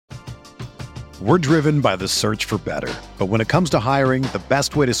We're driven by the search for better. But when it comes to hiring, the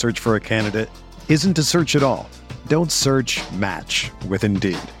best way to search for a candidate isn't to search at all. Don't search, match with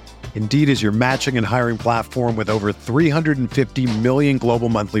Indeed. Indeed is your matching and hiring platform with over 350 million global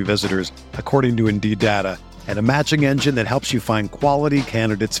monthly visitors, according to Indeed data, and a matching engine that helps you find quality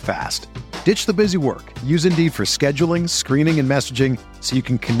candidates fast. Ditch the busy work. Use Indeed for scheduling, screening, and messaging so you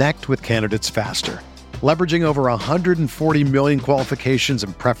can connect with candidates faster. Leveraging over 140 million qualifications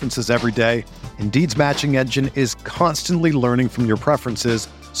and preferences every day, Indeed's matching engine is constantly learning from your preferences,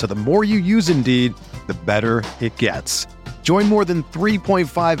 so the more you use Indeed, the better it gets. Join more than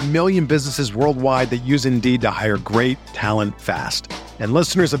 3.5 million businesses worldwide that use Indeed to hire great talent fast. And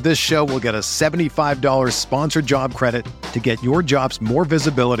listeners of this show will get a $75 sponsored job credit to get your jobs more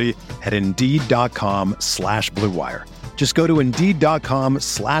visibility at Indeed.com/Blue Wire. Just go to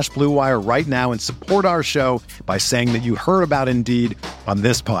Indeed.com/Blue Wire right now and support our show by saying that you heard about Indeed on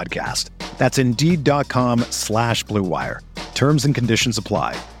this podcast. That's Indeed.com/Blue Wire. Terms and conditions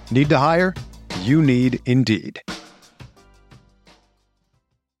apply. Need to hire? You need Indeed.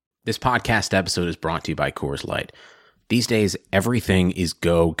 This podcast episode is brought to you by Coors Light. These days, everything is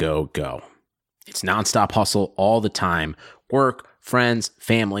go, go, go. It's nonstop hustle all the time. Work, friends,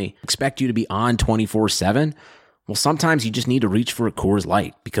 family expect you to be on 24/7. Well, sometimes you just need to reach for a Coors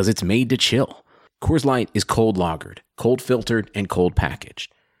Light because it's made to chill. Coors Light is cold lagered, cold filtered, and cold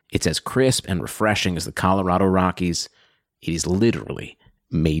packaged. It's as crisp and refreshing as the Colorado Rockies. It is literally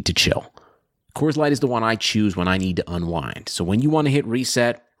made to chill. Coors Light is the one I choose when I need to unwind. So when you want to hit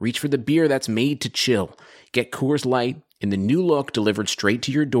reset, reach for the beer that's made to chill. Get Coors Light in the new look delivered straight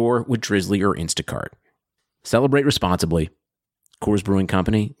to your door with Drizzly or Instacart. Celebrate responsibly. Coors Brewing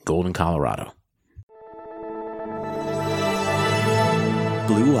Company, Golden, Colorado.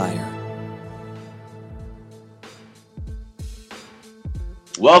 Blue Wire.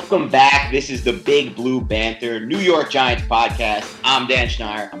 Welcome back. This is the Big Blue Banter New York Giants podcast. I'm Dan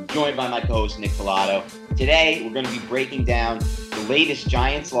Schneier. I'm joined by my co-host Nick Filato. Today, we're going to be breaking down the latest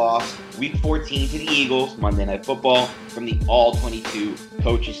Giants loss, Week 14 to the Eagles, Monday Night Football, from the All-22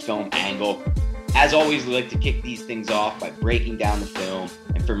 Coaches Film angle. As always, we like to kick these things off by breaking down the film.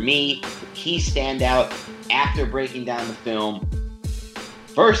 And for me, the key standout after breaking down the film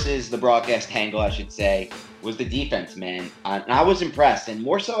versus the broadcast angle, I should say, was the defense, man. And I was impressed, and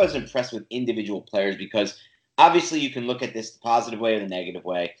more so I was impressed with individual players because obviously you can look at this the positive way or the negative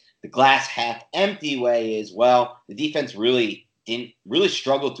way. The glass half empty way is, well, the defense really didn't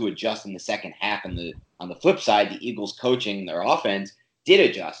struggle to adjust in the second half. And on the flip side, the Eagles coaching their offense did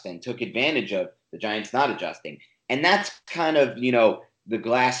adjust and took advantage of the Giants not adjusting. And that's kind of, the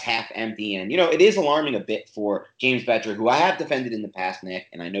glass half empty. And, it is alarming a bit for James Bettcher, who I have defended in the past, Nick,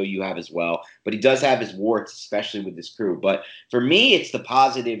 and I know you have as well. But he does have his warts, especially with this crew. But for me, it's the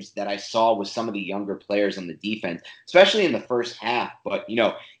positives that I saw with some of the younger players on the defense, especially in the first half. But,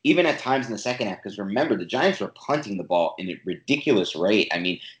 even at times in the second half, because remember, the Giants were punting the ball in a ridiculous rate. I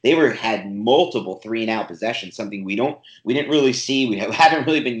mean, they had multiple 3-and-out possessions, something we didn't really see. We haven't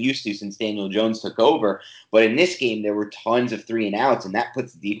really been used to since Daniel Jones took over. But in this game, there were tons of 3-and-outs, and that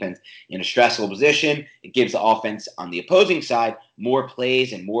puts the defense in a stressful position. It gives the offense on the opposing side more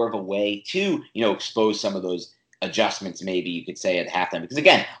plays and more of a way to, expose some of those adjustments, maybe you could say, at halftime. Because,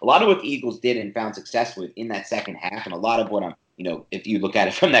 again, a lot of what the Eagles did and found success with in that second half, and a lot of what if you look at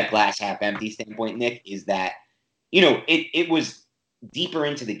it from that glass half empty standpoint, Nick, is that, it was deeper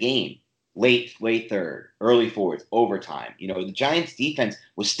into the game, late third, early fourth, overtime. The Giants defense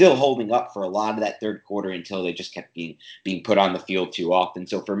was still holding up for a lot of that third quarter until they just kept being put on the field too often.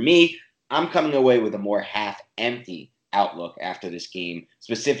 So for me, I'm coming away with a more half empty outlook after this game,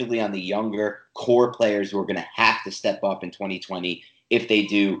 specifically on the younger core players who are going to have to step up in 2020 if they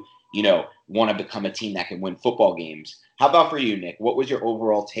do, want to become a team that can win football games. How about for you, Nick? What was your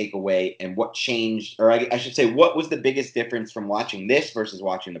overall takeaway, and what changed, or I should say, what was the biggest difference from watching this versus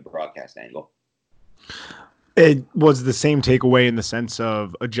watching the broadcast angle? It was the same takeaway in the sense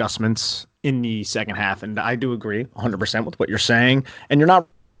of adjustments in the second half, and I do agree 100% with what you're saying, and you're not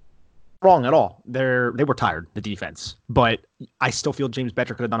wrong at all. They were tired, the defense, but I still feel James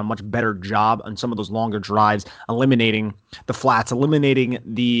Bettcher could have done a much better job on some of those longer drives, eliminating the flats, eliminating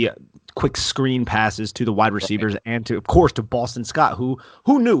the quick screen passes to the wide receivers, and to, of course, to Boston Scott, who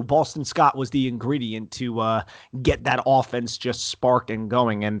knew Boston Scott was the ingredient to get that offense just sparked and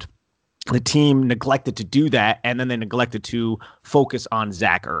going. And the team neglected to do that, and then they neglected to focus on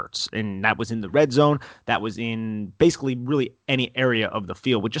Zach Ertz. And that was in the red zone. That was in basically really any area of the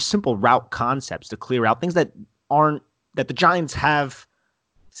field with just simple route concepts to clear out things that the Giants have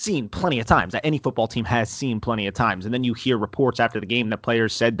seen plenty of times, that any football team has seen plenty of times. And then you hear reports after the game that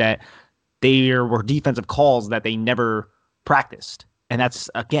players said that there were defensive calls that they never practiced. And that's,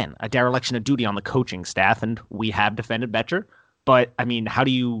 again, a dereliction of duty on the coaching staff. And we have defended Betcher. But, I mean, how do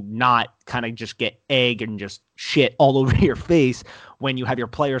you not kind of just get egg and just shit all over your face when you have your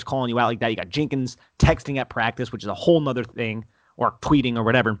players calling you out like that? You got Jenkins texting at practice, which is a whole nother thing, or tweeting or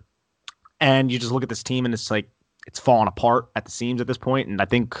whatever. And you just look at this team and it's like, it's falling apart at the seams at this point. And I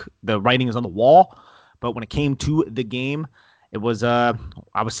think the writing is on the wall. But when it came to the game, it was, I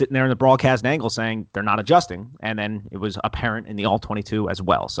was sitting there in the broadcast angle saying they're not adjusting. And then it was apparent in the All-22 as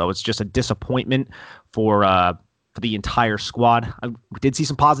well. So it's just a disappointment for the entire squad. I did see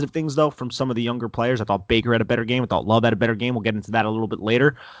some positive things, though, from some of the younger players. I thought Baker had a better game. I thought Love had a better game. We'll get into that a little bit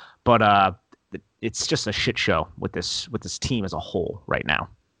later. But it's just a shit show with this team as a whole right now.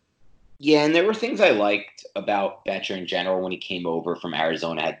 Yeah, and there were things I liked about Betcher in general when he came over from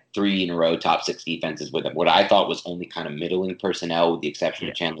Arizona. Had 3 in a row top 6 defenses with him. What I thought was only kind of middling personnel, with the exception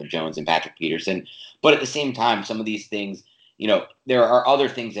of Chandler Jones and Patrick Peterson. But at the same time, some of these things, there are other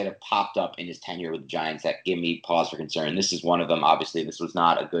things that have popped up in his tenure with the Giants that give me pause for concern. This is one of them. Obviously, this was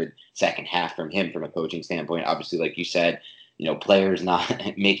not a good second half from him from a coaching standpoint. Obviously, like you said, players not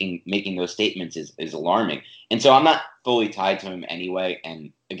making those statements is alarming. And so I'm not fully tied to him anyway.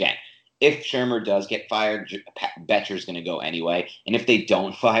 And again, if Shurmur does get fired, Betcher's going to go anyway. And if they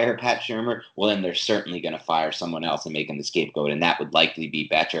don't fire Pat Shurmur, well, then they're certainly going to fire someone else and make him the scapegoat. And that would likely be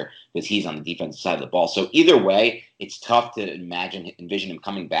Betcher because he's on the defensive side of the ball. So either way, it's tough to envision him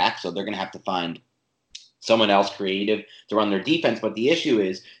coming back. So they're going to have to find someone else creative to run their defense. But the issue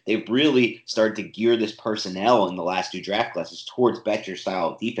is they've really started to gear this personnel in the last 2 draft classes towards Betcher's style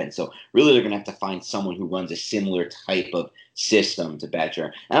of defense. So really they're going to have to find someone who runs a similar type of system to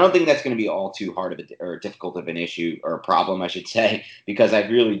Betcher. And I don't think that's going to be all too hard of or difficult of an issue or a problem, I should say, because I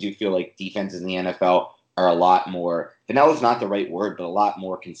really do feel like defenses in the NFL are a lot more, vanilla is not the right word, but a lot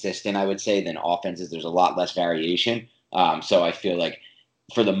more consistent, I would say, than offenses. There's a lot less variation. So I feel like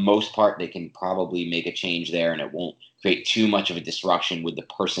for the most part, they can probably make a change there and it won't create too much of a disruption with the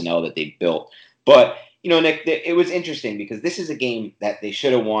personnel that they've built. But, Nick, it was interesting because this is a game that they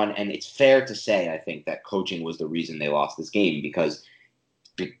should have won. And it's fair to say, I think, that coaching was the reason they lost this game because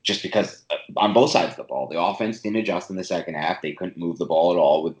on both sides of the ball, the offense didn't adjust in the second half. They couldn't move the ball at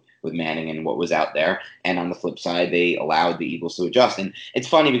all with Manning and what was out there. And on the flip side, they allowed the Eagles to adjust. And it's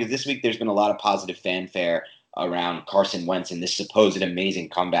funny because this week there's been a lot of positive fanfare around Carson Wentz and this supposed amazing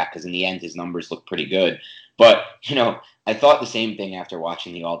comeback because in the end his numbers look pretty good. But, I thought the same thing after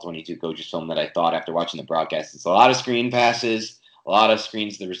watching the All-22 coaches film that I thought after watching the broadcast. It's a lot of screen passes, a lot of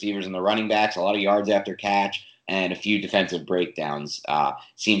screens to the receivers and the running backs, a lot of yards after catch, and a few defensive breakdowns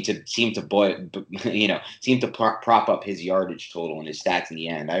seem to prop up his yardage total and his stats in the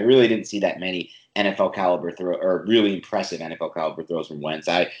end. I really didn't see that many NFL caliber throw or really impressive NFL caliber throws from Wentz.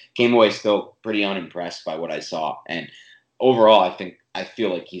 I came away still pretty unimpressed by what I saw. And overall, I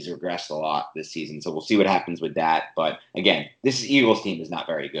feel like he's regressed a lot this season. So we'll see what happens with that. But again, this Eagles team is not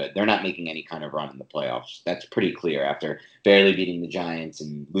very good. They're not making any kind of run in the playoffs. That's pretty clear after barely beating the Giants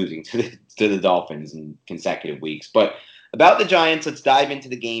and losing to the Dolphins in consecutive weeks. But about the Giants, let's dive into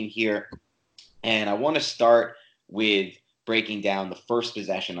the game here. And I want to start with breaking down the first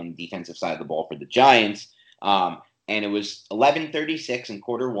possession on the defensive side of the ball for the Giants. And it was 11:36 in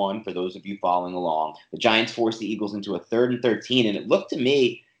quarter one, for those of you following along. The Giants forced the Eagles into a 3rd and 13, and it looked to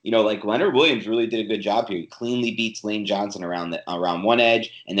me, like Leonard Williams really did a good job here. He cleanly beats Lane Johnson around one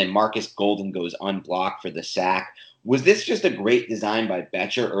edge, and then Marcus Golden goes unblocked for the sack. Was this just a great design by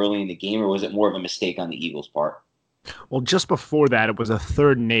Betcher early in the game, or was it more of a mistake on the Eagles' part? Well, just before that, it was a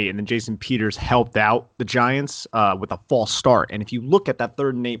 3rd and 8, and then Jason Peters helped out the Giants with a false start. And if you look at that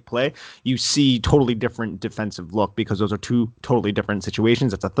 3rd and 8 play, you see totally different defensive look because those are 2 totally different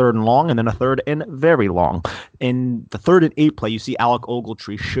situations. It's a 3rd and long and then a 3rd and very long. In the 3rd and 8 play, you see Alec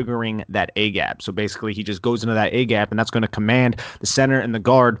Ogletree sugaring that A-gap. So basically, he just goes into that A-gap, and that's going to command the center and the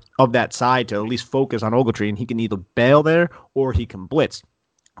guard of that side to at least focus on Ogletree, and he can either bail there or he can blitz.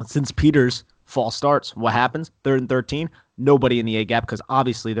 Since Peters false starts, what happens? 3rd and 13, nobody in the A-gap because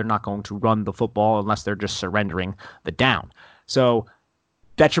obviously they're not going to run the football unless they're just surrendering the down. So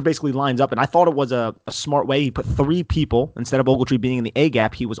Betcher basically lines up, and I thought it was a smart way. He put 3 people, instead of Ogletree being in the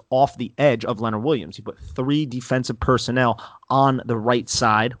A-gap, he was off the edge of Leonard Williams. He put 3 defensive personnel on the right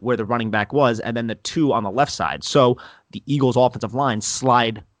side where the running back was, and then the 2 on the left side. So the Eagles' offensive line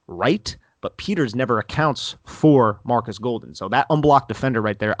slide right, but Peters never accounts for Marcus Golden. So that unblocked defender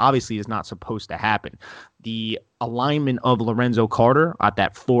right there obviously is not supposed to happen. The alignment of Lorenzo Carter at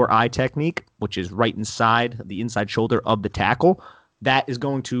that 4-eye technique, which is right inside the inside shoulder of the tackle, that is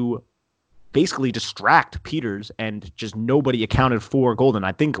going to basically distract Peters, and just nobody accounted for Golden.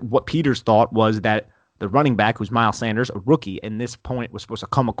 I think what Peters thought was that the running back, who's Miles Sanders, a rookie, in this point was supposed to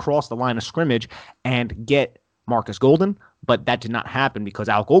come across the line of scrimmage and get Marcus Golden, but that did not happen because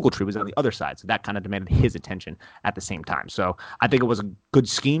Alec Ogletree was on the other side. So that kind of demanded his attention at the same time. So I think it was a good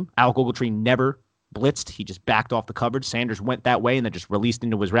scheme. Alec Ogletree never blitzed. He just backed off the coverage. Sanders went that way and then just released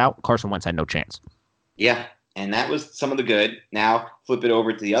into his route. Carson Wentz had no chance. Yeah, and that was some of the good. Now flip it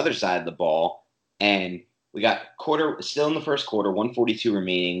over to the other side of the ball, and we got still in the first quarter, 142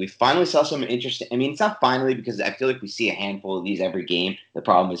 remaining. We finally saw some interesting. I mean, it's not finally because I feel like we see a handful of these every game. The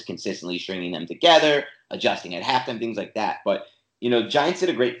problem is consistently stringing them together, adjusting at halftime, things like that. But, Giants did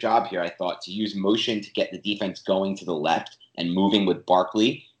a great job here, I thought, to use motion to get the defense going to the left and moving with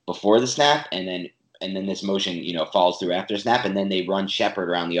Barkley before the snap, and then this motion, falls through after snap, and then they run Shepard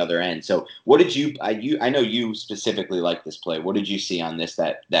around the other end. So what did I know you specifically like this play. What did you see on this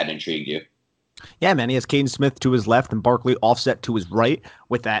that intrigued you? Yeah, man, he has Caden Smith to his left and Barkley offset to his right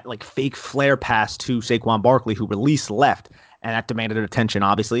with that fake flare pass to Saquon Barkley, who released left. And that demanded attention,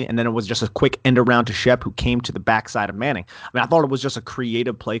 obviously. And then it was just a quick end around to Shep, who came to the backside of Manning. I mean, I thought it was just a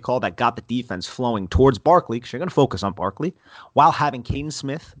creative play call that got the defense flowing towards Barkley, because you're going to focus on Barkley, while having Caden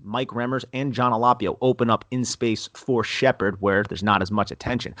Smith, Mike Remmers, and John Alapio open up in space for Shepard, where there's not as much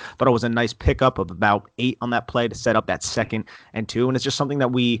attention. But it was a nice pickup of about 8 on that play to set up that 2nd and 2. And it's just something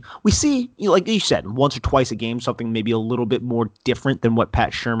that we see, like you said, once or twice a game, something maybe a little bit more different than what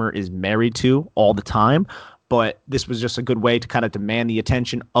Pat Shurmur is married to all the time. But this was just a good way to kind of demand the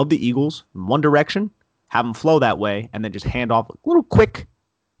attention of the Eagles in one direction, have them flow that way, and then just hand off a little quick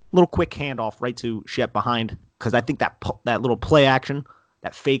handoff right to Shep behind. Because I think that little play action,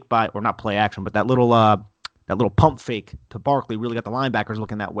 that fake not play action, but that little pump fake to Barkley really got the linebackers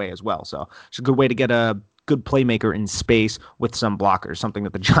looking that way as well. So it's a good way to get a good playmaker in space with some blockers, something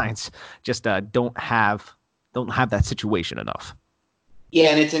that the Giants just don't have that situation enough.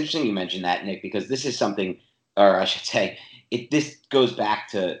 Yeah, and it's interesting you mentioned that, Nick, because this is something. Or I should say, this goes back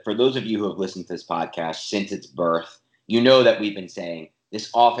to, for those of you who have listened to this podcast since its birth, that we've been saying this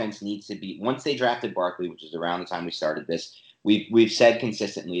offense needs to be, once they drafted Barkley, which is around the time we started this, we've said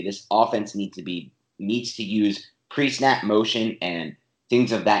consistently this offense needs to use pre-snap motion and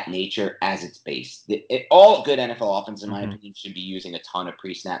things of that nature as its base. All good NFL offense, in my opinion, should be using a ton of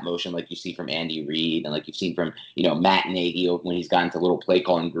pre-snap motion like you see from Andy Reid and like you've seen from, Matt Nagy when he's gotten to little play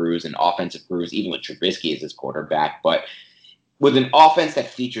calling grooves and offensive grooves, even with Trubisky as his quarterback. But with an offense that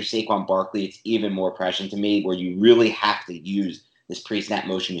features Saquon Barkley, it's even more prescient to me, where you really have to use this pre-snap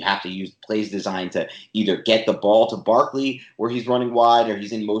motion. You have to use plays designed to either get the ball to Barkley where he's running wide or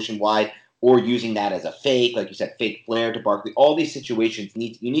he's in motion wide, or using that as a fake, like you said, fake flare to Barkley. All these situations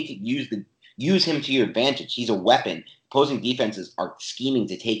you need to use him to your advantage. He's a weapon. Opposing defenses are scheming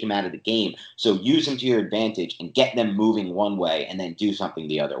to take him out of the game. So use him to your advantage and get them moving one way and then do something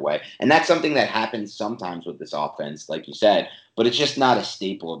the other way. And that's something that happens sometimes with this offense, like you said, but it's just not a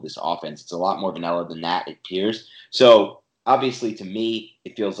staple of this offense. It's a lot more vanilla than that, it appears. So obviously, to me,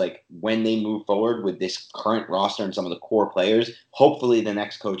 it feels like when they move forward with this current roster and some of the core players, hopefully the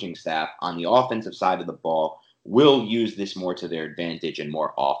next coaching staff on the offensive side of the ball will use this more to their advantage and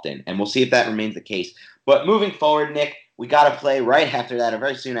more often. And we'll see if that remains the case. But moving forward, Nick, we got to play right after that, or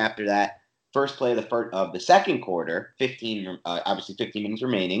very soon after that, first play of the second quarter, 15 minutes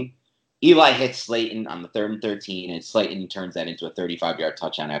remaining. Eli hits Slayton on the 3rd and 13, and Slayton turns that into a 35-yard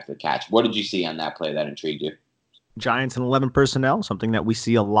touchdown after the catch. What did you see on that play that intrigued you? Giants and 11 personnel, something that we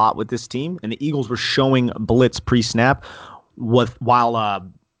see a lot with this team. And the Eagles were showing blitz pre-snap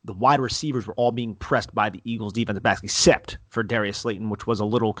while the wide receivers were all being pressed by the Eagles defensive backs, except for Darius Slayton, which was a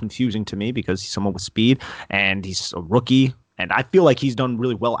little confusing to me because he's someone with speed and he's a rookie. And I feel like he's done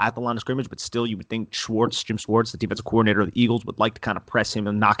really well at the line of scrimmage, but still you would think Jim Schwartz, the defensive coordinator of the Eagles, would like to kind of press him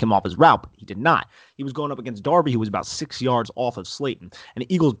and knock him off his route, but he did not. He was going up against Darby, who was about 6 yards off of Slayton. And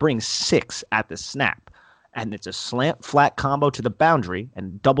the Eagles bring 6 at the snap. And it's a slant flat combo to the boundary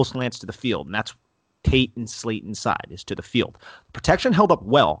and double slants to the field. And that's Tate and Slayton's side is to the field. Protection held up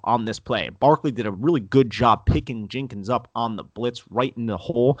well on this play. Barkley did a really good job picking Jenkins up on the blitz right in the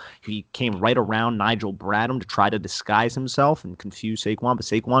hole. He came right around Nigel Bradham to try to disguise himself and confuse Saquon. But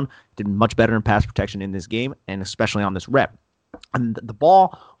Saquon did much better in pass protection in this game, and especially on this rep. And the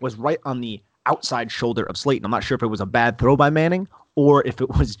ball was right on the outside shoulder of Slayton. I'm not sure if it was a bad throw by Manning or if it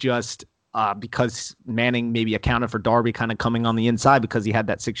was just because Manning maybe accounted for Darby kind of coming on the inside because he had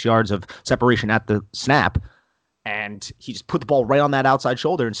that 6 yards of separation at the snap. And he just put the ball right on that outside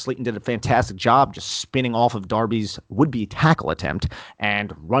shoulder, and Slayton did a fantastic job just spinning off of Darby's would-be tackle attempt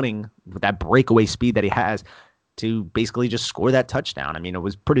and running with that breakaway speed that he has. to basically just score that touchdown. I mean, it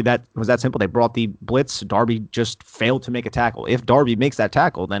was that simple. They brought the blitz. Darby just failed to make a tackle. If Darby makes that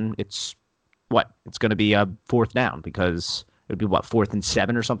tackle, then it's going to be a fourth down, because it would be 4th and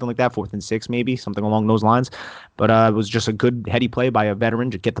 7 or something like that, 4th and 6 maybe, something along those lines. But it was just a good heady play by a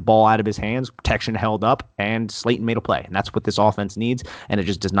veteran to get the ball out of his hands, protection held up, and Slayton made a play. And that's what this offense needs, and it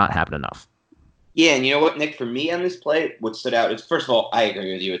just does not happen enough. Yeah, and you know what, Nick, for me on this play, what stood out is, first of all, I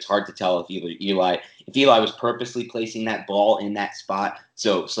agree with you. It's hard to tell if Eli was purposely placing that ball in that spot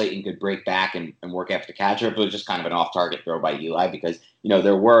so Slayton could break back and work after the catcher, if it was just kind of an off-target throw by Eli, because,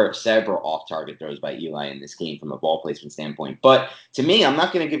 there were several off-target throws by Eli in this game from a ball placement standpoint. But to me, I'm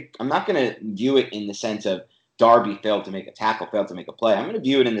not going to view it in the sense of Darby failed to make a tackle, failed to make a play. I'm going to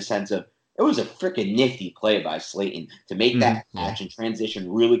view it in the sense of it was a freaking nifty play by Slayton to make that catch and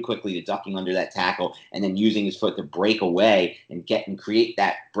transition really quickly to ducking under that tackle and then using his foot to break away and create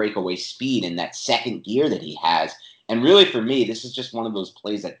that breakaway speed and that second gear that he has. And really, for me, this is just one of those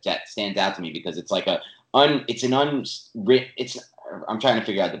plays that stands out to me, because it's like I'm trying to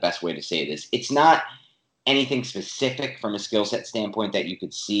figure out the best way to say this. It's not anything specific from a skill set standpoint that you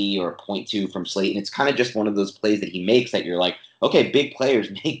could see or point to from Slayton. It's kind of just one of those plays that he makes that you're like, okay, big players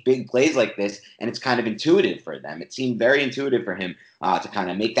make big plays like this, and it's kind of intuitive for them. It seemed very intuitive for him to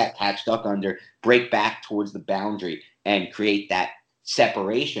kind of make that catch, duck under, break back towards the boundary, and create that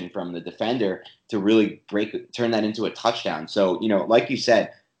separation from the defender to really turn that into a touchdown. So, like you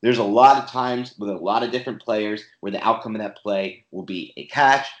said, there's a lot of times with a lot of different players where the outcome of that play will be a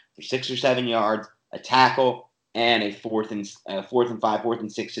catch for 6 or 7 yards, a tackle, and a 4th and 5, 4th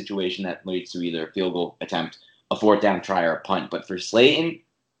and 6 situation that leads to either a field goal attempt, a 4th down try, or a punt. But for Slayton,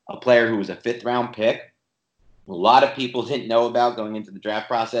 a player who was a 5th-round pick, a lot of people didn't know about going into the draft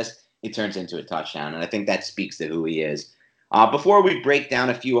process, it turns into a touchdown. And I think that speaks to who he is. Before we break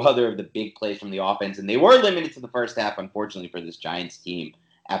down a few other of the big plays from the offense, and they were limited to the first half, unfortunately, for this Giants team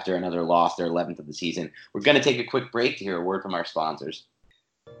after another loss, their 11th of the season, we're going to take a quick break to hear a word from our sponsors.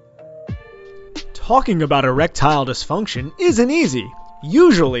 Talking about erectile dysfunction isn't easy.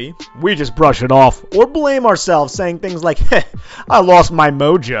 Usually, we just brush it off or blame ourselves, saying things like, I lost my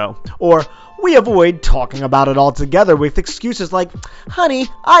mojo, or we avoid talking about it altogether with excuses like, honey,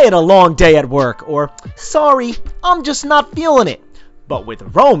 I had a long day at work, or sorry, I'm just not feeling it. But with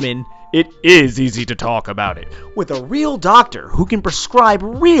Roman, it is easy to talk about it. With a real doctor who can prescribe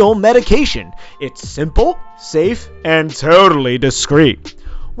real medication. It's simple, safe, and totally discreet.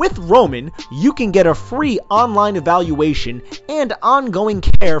 With Roman, you can get a free online evaluation and ongoing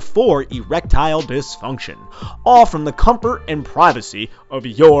care for erectile dysfunction, all from the comfort and privacy of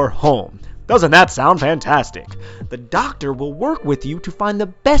your home. Doesn't that sound fantastic? The doctor will work with you to find the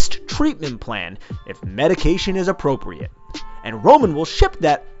best treatment plan if medication is appropriate. And Roman will ship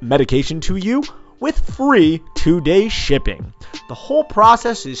that medication to you with free 2-day shipping. The whole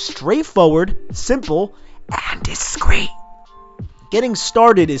process is straightforward, simple, and discreet. Getting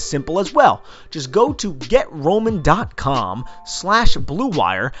started is simple as well. Just go to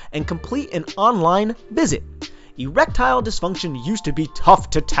getroman.com/bluewire and complete an online visit. Erectile dysfunction used to be tough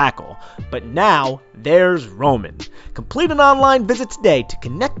to tackle, but now there's Roman. Complete an online visit today to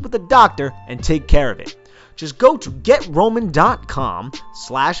connect with a doctor and take care of it. Just go to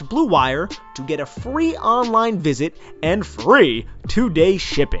getroman.com/bluewire to get a free online visit and free 2-day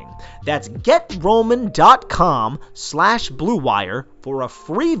shipping. That's getroman.com/bluewire for a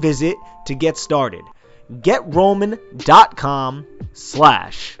free visit to get started.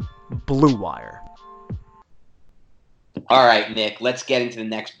 getroman.com/bluewire. All right, Nick, let's get into the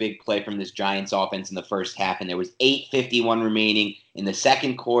next big play from this Giants offense in the first half. And there was 8:51 remaining in the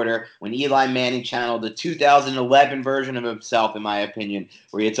second quarter when Eli Manning channeled the 2011 version of himself, in my opinion,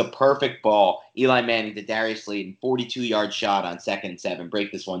 where he hits a perfect ball. Eli Manning to Darius Slayton, 42-yard shot on 2nd and 7.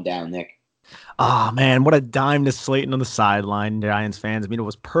 Break this one down, Nick. Ah, man, what a dime to Slayton on the sideline, Giants fans. I mean, it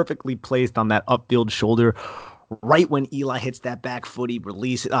was perfectly placed on that upfield shoulder right when Eli hits that back foot, he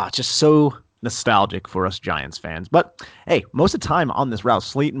releases it. Just so nostalgic for us Giants fans. But hey, most of the time on this route,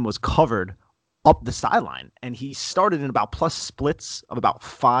 Slayton was covered up the sideline, and he started in about plus splits of about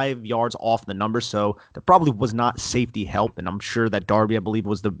 5 yards off the number, so there probably was not safety help, and I'm sure that Darby, I believe,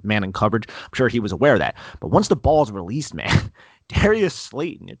 was the man in coverage. I'm sure he was aware of that. But once the ball is released, man, Darius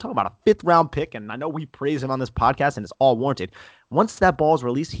Slayton, you're talking about a 5th-round pick, and I know we praise him on this podcast, and it's all warranted. Once that ball is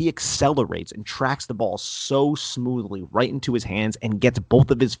released, he accelerates and tracks the ball so smoothly right into his hands and gets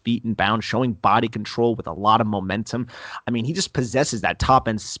both of his feet in bounds, showing body control with a lot of momentum. I mean, he just possesses that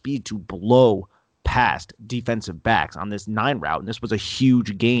top-end speed to blow past defensive backs on this 9 route, and this was a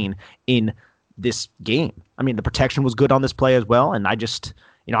huge gain in this game. I mean, the protection was good on this play as well, and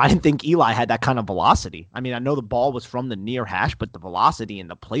I didn't think Eli had that kind of velocity. I mean, I know the ball was from the near hash, but the velocity and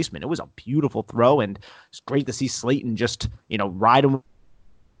the placement, it was a beautiful throw. And it's great to see Slayton just, ride him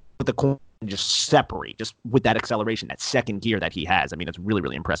with the corner and just separate, just with that acceleration, that second gear that he has. I mean, it's really,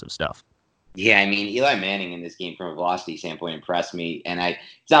 really impressive stuff. Yeah, I mean, Eli Manning in this game from a velocity standpoint impressed me, and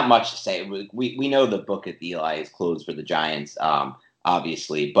it's not much to say. We know the book of Eli is closed for the Giants,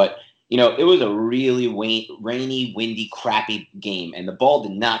 obviously, but it was a really rainy, windy, crappy game, and the ball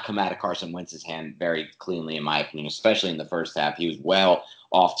did not come out of Carson Wentz's hand very cleanly, in my opinion, especially in the first half. He was well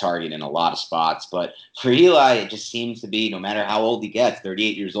off target in a lot of spots, but for Eli, it just seems to be, no matter how old he gets,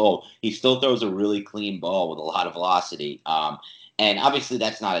 38 years old, he still throws a really clean ball with a lot of velocity. And obviously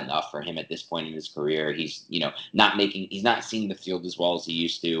that's not enough for him at this point in his career. He's, he's not seeing the field as well as he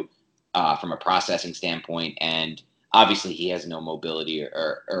used to from a processing standpoint. And obviously he has no mobility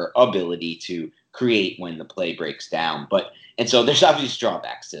or ability to create when the play breaks down. And so there's obviously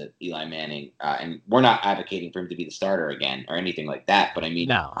drawbacks to Eli Manning. And we're not advocating for him to be the starter again or anything like that. But I mean,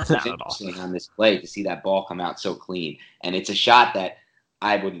 no, it's interesting on this play to see that ball come out so clean. And it's a shot that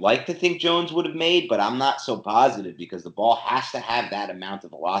I would like to think Jones would have made, but I'm not so positive because the ball has to have that amount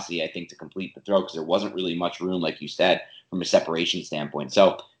of velocity, I think, to complete the throw because there wasn't really much room, like you said, from a separation standpoint.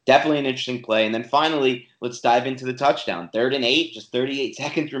 So definitely an interesting play. And then finally, let's dive into the touchdown. 3rd and 8, just 38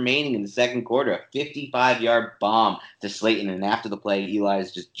 seconds remaining in the second quarter. A 55-yard bomb to Slayton. And after the play, Eli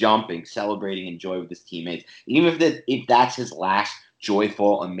is just jumping, celebrating in joy with his teammates. Even if that's his last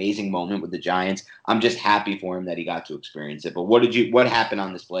joyful, amazing moment with the Giants, I'm just happy for him that he got to experience it. But what happened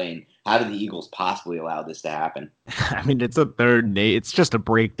on this play, and how did the Eagles possibly allow this to happen? I mean, it's a 3rd and 8. It's just a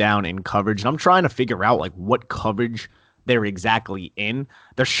breakdown in coverage. And I'm trying to figure out what coverage they're exactly in.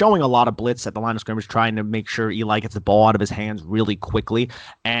 They're showing a lot of blitz at the line of scrimmage, trying to make sure Eli gets the ball out of his hands really quickly.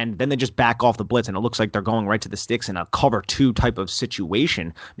 And then they just back off the blitz, and it looks like they're going right to the sticks in a cover 2 type of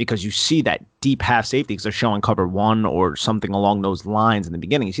situation because you see that deep half safety because they're showing cover 1 or something along those lines in the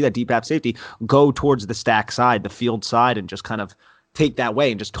beginning. You see that deep half safety go towards the stack side, the field side, and just kind of take that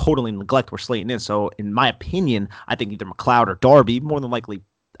way and just totally neglect where Slayton is. So in my opinion, I think either McLeod or Darby, more than likely,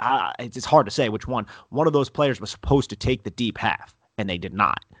 it's hard to say which one. One of those players was supposed to take the deep half, and they did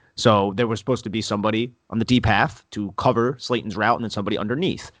not. So there was supposed to be somebody on the deep half to cover Slayton's route and then somebody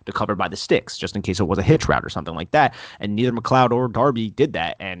underneath to cover by the sticks, just in case it was a hitch route or something like that. And neither McLeod or Darby did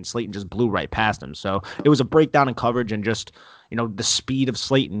that, and Slayton just blew right past him. So it was a breakdown in coverage and just, the speed of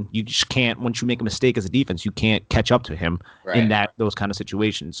Slayton. You just can't, once you make a mistake as a defense, you can't catch up to him in those kind of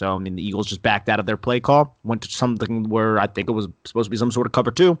situations. So, I mean, the Eagles just backed out of their play call, went to something where I think it was supposed to be some sort of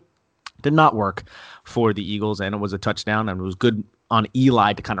cover 2. Did not work for the Eagles, and it was a touchdown, and it was good on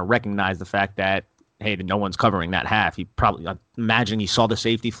Eli to kind of recognize the fact that, hey, no one's covering that half. He probably, I imagine he saw the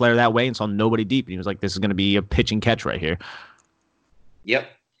safety flare that way and saw nobody deep, and he was like, this is going to be a pitch and catch right here. Yep.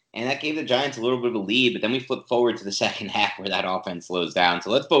 And that gave the Giants a little bit of a lead, but then we flip forward to the second half where that offense slows down. So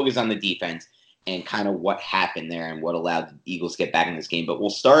let's focus on the defense and kind of what happened there and what allowed the Eagles to get back in this game. But we'll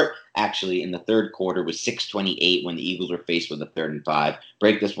start actually in the third quarter with 6:28 when the Eagles were faced with a 3rd and 5.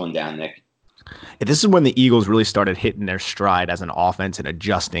 Break this one down, Nick. This is when the Eagles really started hitting their stride as an offense and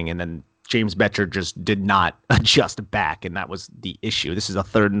adjusting, and then James Betcher just did not adjust back, and that was the issue. This is a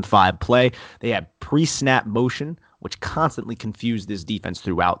 3rd and 5 play. They had pre-snap motion, which constantly confused this defense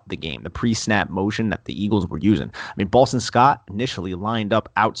throughout the game. The pre-snap motion that the Eagles were using. I mean, Boston Scott initially lined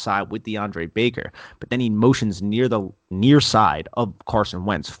up outside with DeAndre Baker, but then he motions near the near side of Carson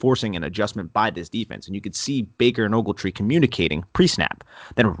Wentz, forcing an adjustment by this defense. And you could see Baker and Ogletree communicating pre-snap.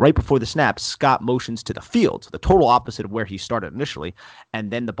 Then right before the snap, Scott motions to the field, so the total opposite of where he started initially,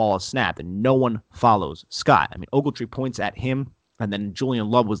 and then the ball is snapped, and no one follows Scott. I mean, Ogletree points at him, and then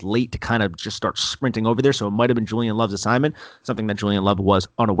Julian Love was late to kind of just start sprinting over there. So it might have been Julian Love's assignment, something that Julian Love was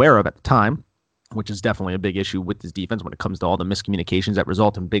unaware of at the time, which is definitely a big issue with this defense when it comes to all the miscommunications that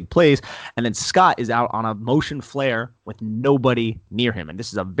result in big plays. And then Scott is out on a motion flare with nobody near him. And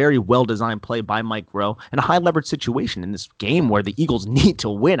this is a very well-designed play by Mike Rowe in a high-leverage situation in this game where the Eagles need to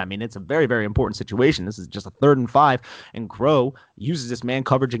win. I mean, it's a very, very important situation. This is just a 3rd and 5, and Rowe uses this man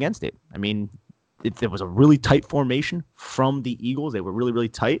coverage against it. I mean, there was a really tight formation from the Eagles. They were really, really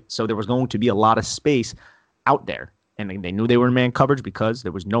tight. So there was going to be a lot of space out there. And they knew they were in man coverage because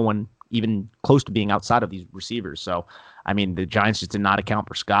there was no one even close to being outside of these receivers. So, I mean, the Giants just did not account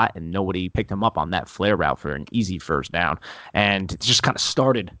for Scott, and nobody picked him up on that flare route for an easy 1st down. And it just kind of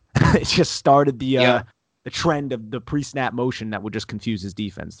started. It just started the trend of the pre-snap motion that would just confuse his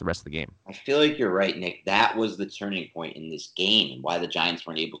defense the rest of the game. I feel like you're right, Nick. That was the turning point in this game and why the Giants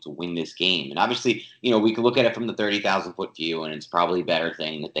weren't able to win this game. And obviously, we could look at it from the 30,000-foot view, and it's probably a better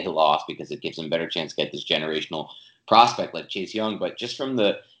thing that they lost because it gives them a better chance to get this generational prospect like Chase Young, but just from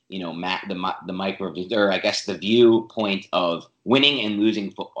the the micro, or I guess the viewpoint of winning and losing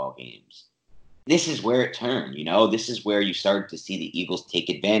football games, this is where it turned. This is where you started to see the Eagles take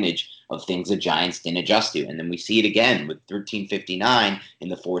advantage of things the Giants didn't adjust to, and then we see it again with 13:59 in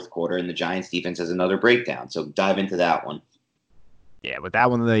the fourth quarter, and the Giants defense has another breakdown. So dive into that one. Yeah, with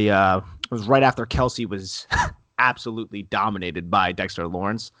that one, it was right after Kelsey was absolutely dominated by Dexter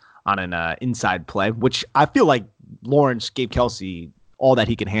Lawrence on an inside play, which I feel like Lawrence gave Kelsey all that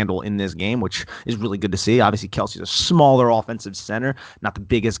he could handle in this game, which is really good to see. Obviously, Kelsey's a smaller offensive center, not the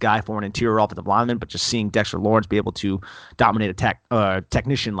biggest guy for an interior offensive lineman, but just seeing Dexter Lawrence be able to dominate a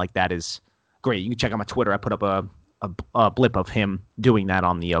technician like that is great. You can check out my Twitter. I put up a blip of him doing that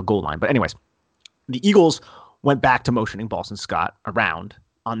on the goal line. But anyways, the Eagles went back to motioning Boston Scott around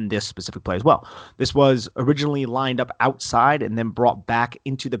on this specific play as well. This was originally lined up outside and then brought back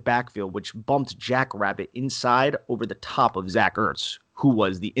into the backfield, which bumped Jackrabbit inside over the top of Zach Ertz, who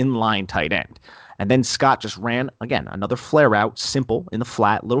was the inline tight end. And then Scott just ran, again, another flare route, simple in the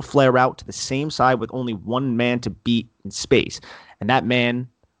flat, little flare route to the same side with only one man to beat in space. And that man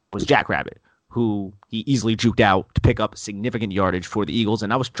was Jackrabbit, who he easily juked out to pick up significant yardage for the Eagles.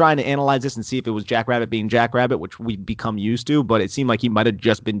 And I was trying to analyze this and see if it was Jackrabbit being Jackrabbit, which we've become used to, but it seemed like he might have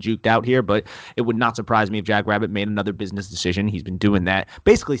just been juked out here. But it would not surprise me if Jackrabbit made another business decision. He's been doing that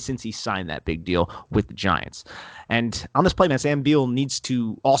basically since he signed that big deal with the Giants. And on this play, man, Sam Beal needs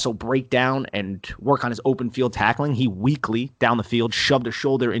to also break down and work on his open field tackling. He weakly down the field shoved a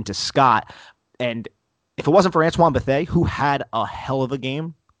shoulder into Scott. And if it wasn't for Antoine Bethea, who had a hell of a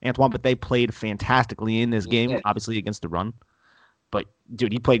game, Antoine Bethea played fantastically in this game, obviously against the run. But,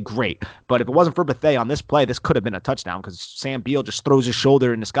 dude, he played great. But if it wasn't for Bethea on this play, this could have been a touchdown because Sam Beal just throws his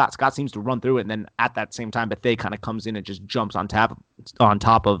shoulder into Scott. Scott seems to run through it, and then at that same time, Bethea kind of comes in and just jumps on top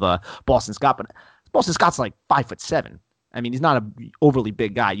of Boston Scott. But Boston Scott's like 5'7". I mean, he's not an overly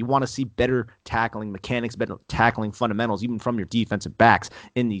big guy. You want to see better tackling mechanics, better tackling fundamentals, even from your defensive backs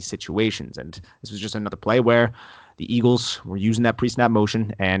in these situations. And this was just another play where the Eagles were using that pre-snap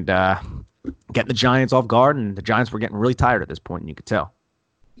motion and getting the Giants off guard, and the Giants were getting really tired at this point, and you could tell.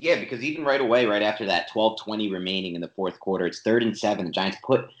 Yeah, because even right away, right after that, 12:20 remaining in the fourth quarter, it's 3rd and 7. The Giants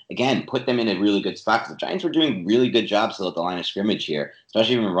put them in a really good spot because the Giants were doing really good jobs still at the line of scrimmage here,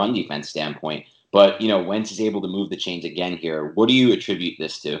 especially from a run defense standpoint. But, Wentz is able to move the chains again here. What do you attribute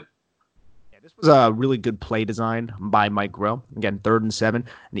this to? This was a really good play design by Mike Groh. Again, 3rd and 7.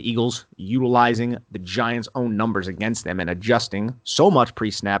 And the Eagles utilizing the Giants' own numbers against them and adjusting so much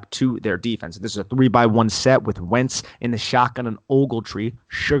pre-snap to their defense. This is a 3-by-1 set with Wentz in the shotgun and Ogletree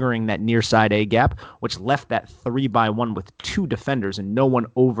sugaring that near side A gap, which left that 3-by-1 with 2 defenders and no one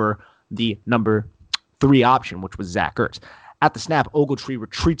over the number 3 option, which was Zach Ertz. At the snap, Ogletree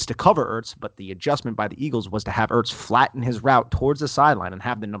retreats to cover Ertz, but the adjustment by the Eagles was to have Ertz flatten his route towards the sideline and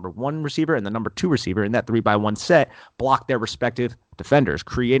have the number 1 receiver and the number 2 receiver in that 3-by-1 set block their respective defenders,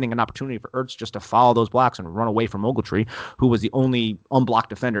 creating an opportunity for Ertz just to follow those blocks and run away from Ogletree, who was the only unblocked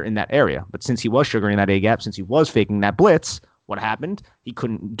defender in that area. But since he was sugaring that A-gap, since he was faking that blitz, what happened? He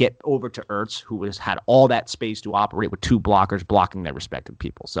couldn't get over to Ertz, who had all that space to operate with 2 blockers blocking their respective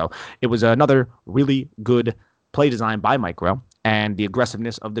people. So it was another really good play design by Mike Groh, and the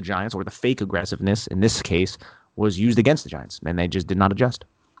aggressiveness of the Giants, or the fake aggressiveness in this case, was used against the Giants, and they just did not adjust.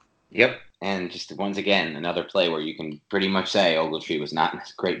 Yep, and just once again, another play where you can pretty much say Ogletree was not in a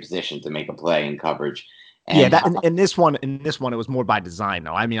great position to make a play in coverage. And yeah, in this one, it was more by design,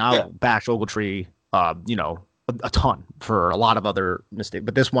 though. I mean, I'll bash Ogletree, a ton for a lot of other mistakes,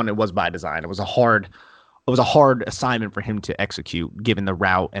 but this one, it was by design. It was a hard assignment for him to execute, given the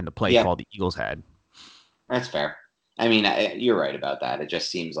route and the play call the Eagles had. That's fair. I mean, you're right about that. It just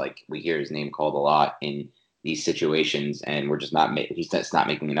seems like we hear his name called a lot in these situations, and we're just he's just not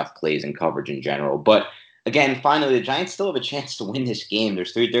making enough plays and coverage in general. But again, finally, the Giants still have a chance to win this game.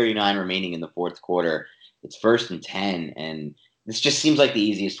 There's 3:39 remaining in the fourth quarter. It's 1st and 10, and this just seems like the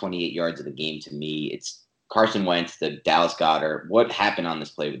easiest 28 yards of the game to me. It's Carson Wentz, the Dallas Goedert. What happened on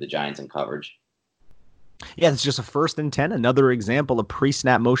this play with the Giants in coverage? Yeah, it's just a 1st and 10. Another example of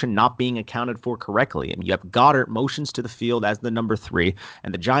pre-snap motion not being accounted for correctly. And you have Goedert motions to the field as the number 3,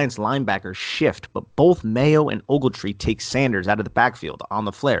 and the Giants linebackers shift, but both Mayo and Ogletree take Sanders out of the backfield on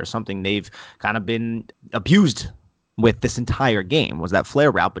the flare, something they've kind of been abused with this entire game, was that flare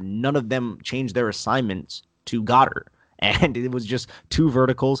route, but none of them changed their assignments to Goedert. And it was just 2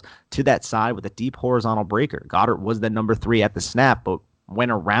 verticals to that side with a deep horizontal breaker. Goedert was the number 3 at the snap, but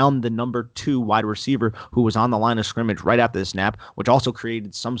went around the number 2 wide receiver who was on the line of scrimmage right after the snap, which also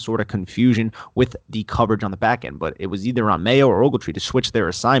created some sort of confusion with the coverage on the back end. But it was either on Mayo or Ogletree to switch their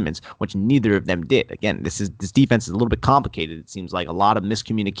assignments, which neither of them did. Again, this defense is a little bit complicated. It seems like a lot of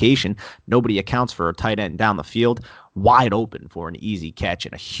miscommunication. Nobody accounts for a tight end down the field, wide open for an easy catch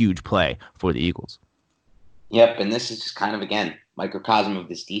and a huge play for the Eagles. Yep, and this is just kind of, again, microcosm of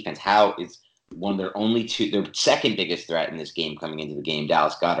this defense. How is one of their second biggest threat in this game coming into the game,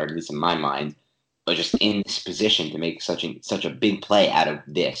 Dallas Goedert, at least in my mind, but just in this position to make such a big play out of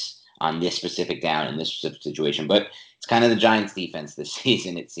this on this specific down in this specific situation. But it's kind of the Giants' defense this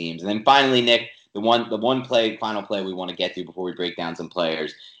season, it seems. And then finally, Nick, the final play we want to get to before we break down some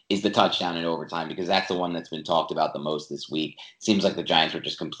players is the touchdown in overtime, because that's the one that's been talked about the most this week. It seems like the Giants were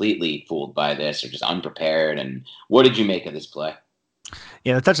just completely fooled by this or just unprepared. And what did you make of this play?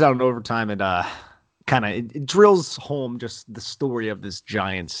 Yeah, the touchdown in overtime, it drills home just the story of this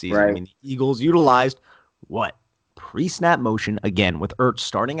Giants season. Right. I mean, the Eagles utilized pre-snap motion again with Ertz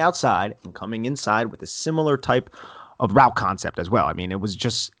starting outside and coming inside with a similar type of route concept as well. I mean, it was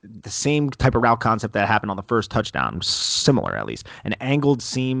just the same type of route concept that happened on the first touchdown, similar at least. An angled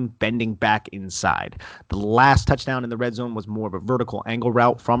seam bending back inside. The last touchdown in the red zone was more of a vertical angle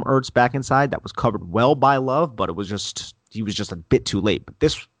route from Ertz back inside that was covered well by Love, but he was just a bit too late. But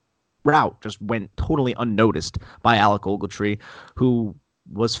this route just went totally unnoticed by Alec Ogletree, who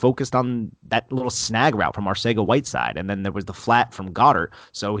was focused on that little snag route from Arcega-Whiteside, and then there was the flat from Goddard.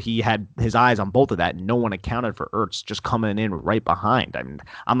 So he had his eyes on both of that, and no one accounted for Ertz just coming in right behind. I mean,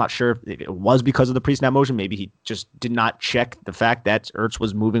 I'm not sure if it was because of the pre-snap motion. Maybe he just did not check the fact that Ertz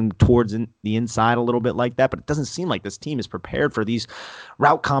was moving towards the inside a little bit like that, but it doesn't seem like this team is prepared for these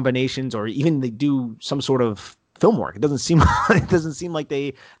route combinations, or even they do some sort of film work. It doesn't seem like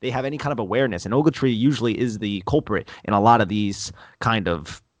they have any kind of awareness. And Ogletree usually is the culprit in a lot of these kind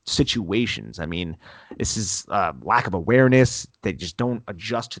of situations. I mean, this is lack of awareness. They just don't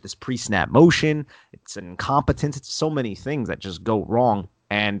adjust to this pre-snap motion. It's an incompetence. It's so many things that just go wrong.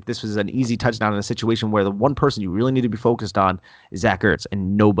 And this was an easy touchdown in a situation where the one person you really need to be focused on is Zach Ertz,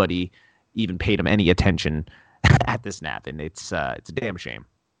 and nobody even paid him any attention at the snap. And it's a damn shame.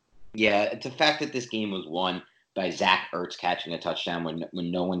 Yeah, it's a fact that this game was won by Zach Ertz catching a touchdown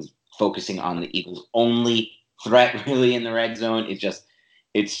when no one's focusing on the Eagles' only threat really in the red zone.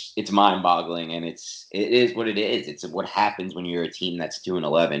 It's mind-boggling, and it is what it is. It's what happens when you're a team that's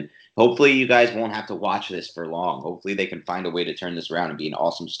 2-11. Hopefully you guys won't have to watch this for long. Hopefully they can find a way to turn this around and be an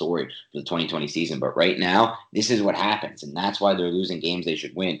awesome story for the 2020 season. But right now, this is what happens, and that's why they're losing games they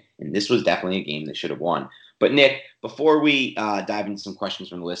should win. And this was definitely a game they should have won. But Nick, before we dive into some questions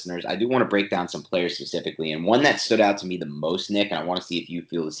from the listeners, I do want to break down some players specifically. And one that stood out to me the most, Nick, and I want to see if you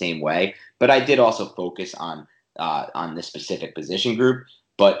feel the same way. But I did also focus on this specific position group.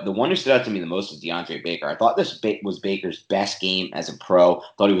 But the one who stood out to me the most was DeAndre Baker. I thought this was Baker's best game as a pro.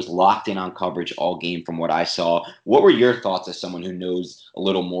 Thought he was locked in on coverage all game from what I saw. What were your thoughts as someone who knows a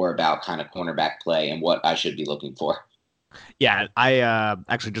little more about kind of cornerback play and what I should be looking for? Yeah, I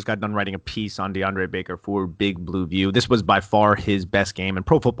actually just got done writing a piece on DeAndre Baker for Big Blue View. This was by far his best game in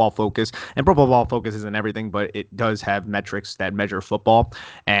Pro Football Focus. And Pro Football Focus isn't everything, but it does have metrics that measure football.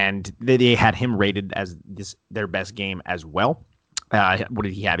 And they had him rated as their best game as well. What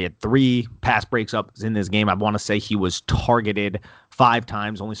did he have? He had 3 pass breaks up in this game. I want to say he was targeted 5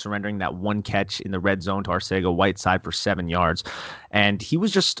 times, only surrendering that 1 catch in the red zone to Arcega-Whiteside for 7 yards. And he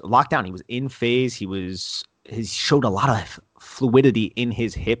was just locked down. He was in phase. He showed a lot of fluidity in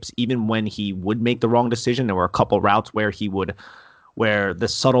his hips, even when he would make the wrong decision. There were a couple routes where where the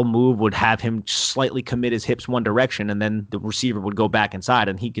subtle move would have him slightly commit his hips one direction, and then the receiver would go back inside,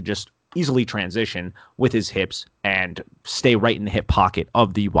 and he could just easily transition with his hips and stay right in the hip pocket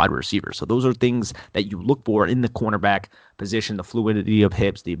of the wide receiver. So those are things that you look for in the cornerback position: the fluidity of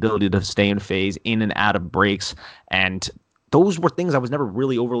hips, the ability to stay in phase, in and out of breaks, and those were things I was never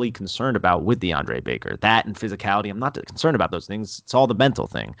really overly concerned about with DeAndre Baker. That and physicality, I'm not concerned about those things. It's all the mental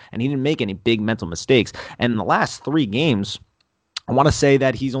thing. And he didn't make any big mental mistakes. And in the last 3 games, I want to say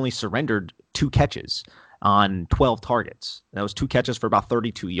that he's only surrendered 2 catches on 12 targets. That was 2 catches for about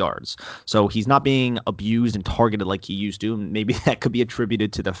 32 yards. So he's not being abused and targeted like he used to. Maybe that could be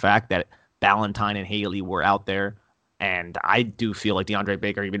attributed to the fact that Ballantyne and Haley were out there. And I do feel like DeAndre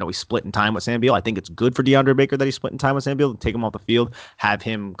Baker, even though he's split in time with Sam Beal, I think it's good for DeAndre Baker that he's split in time with Sam Beal, to take him off the field, have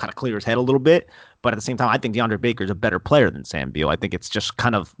him kind of clear his head a little bit. But at the same time, I think DeAndre Baker is a better player than Sam Beal. I think it's just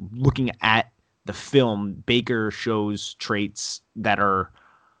kind of looking at the film, Baker shows traits that are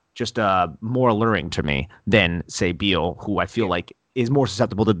just more alluring to me than, say, Beal, who I feel like is more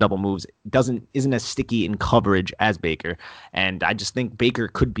susceptible to double moves, isn't as sticky in coverage as Baker. And I just think Baker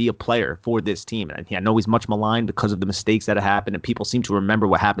could be a player for this team. And I know he's much maligned because of the mistakes that have happened, and people seem to remember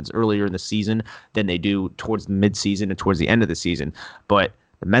what happens earlier in the season than they do towards the midseason and towards the end of the season. But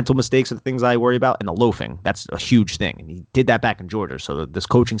the mental mistakes are the things I worry about, and the loafing, that's a huge thing. And he did that back in Georgia. So this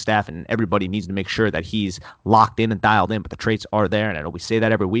coaching staff and everybody needs to make sure that he's locked in and dialed in, but the traits are there. And I know we say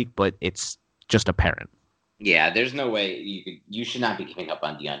that every week, but it's just apparent. Yeah, there's no way you should not be giving up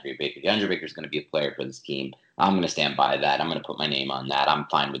on DeAndre Baker. DeAndre Baker is going to be a player for this team. I'm going to stand by that. I'm going to put my name on that. I'm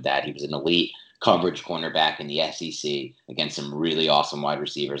fine with that. He was an elite coverage cornerback in the SEC against some really awesome wide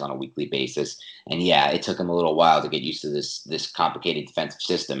receivers on a weekly basis. And yeah, it took him a little while to get used to this complicated defensive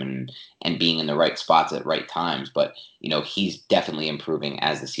system and being in the right spots at right times. But, he's definitely improving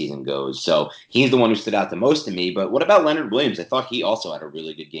as the season goes. So he's the one who stood out the most to me. But what about Leonard Williams? I thought he also had a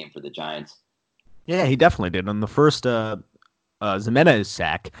really good game for the Giants. Yeah, he definitely did. On the first Zimenez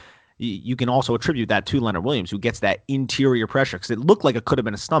sack, you can also attribute that to Leonard Williams, who gets that interior pressure, because it looked like it could have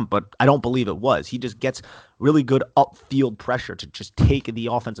been a stump, but I don't believe it was. He just gets really good upfield pressure to just take the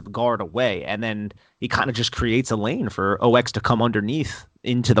offensive guard away, and then he kind of just creates a lane for OX to come underneath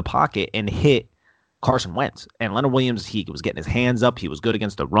into the pocket and hit Carson Wentz. And Leonard Williams, he was getting his hands up. He was good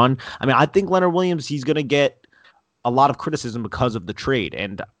against the run. I mean, I think Leonard Williams, he's going to get a lot of criticism because of the trade.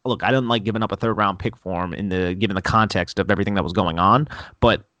 And look, I didn't like giving up a third-round pick for him given the context of everything that was going on.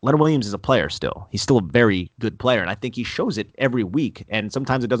 But Leonard Williams is a player still. He's still a very good player, and I think he shows it every week. And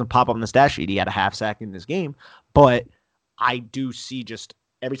sometimes it doesn't pop up on the stat sheet. He had a half sack in this game, but I do see just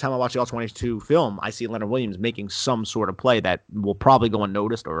every time I watch the All-22 film, I see Leonard Williams making some sort of play that will probably go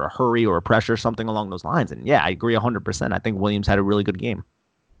unnoticed, or a hurry or a pressure, something along those lines. And yeah, I agree 100%. I think Williams had a really good game.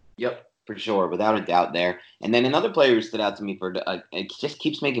 Yep. For sure, without a doubt there. And then another player who stood out to me for it just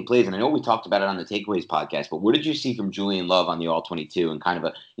keeps making plays. And I know we talked about it on the Takeaways podcast, but what did you see from Julian Love on the All-22 and kind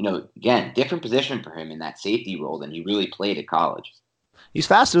of again, different position for him in that safety role than he really played at college? He's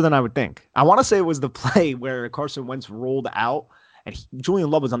faster than I would think. I want to say it was the play where Carson Wentz rolled out and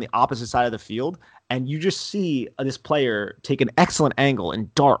Julian Love was on the opposite side of the field. And you just see this player take an excellent angle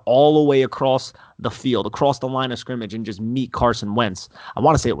and dart all the way across the field, across the line of scrimmage, and just meet Carson Wentz. I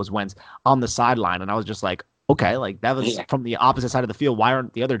want to say it was Wentz on the sideline. And I was just like, okay, like that was from the opposite side of the field. Why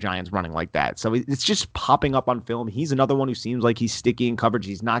aren't the other Giants running like that? So it's just popping up on film. He's another one who seems like he's sticky in coverage.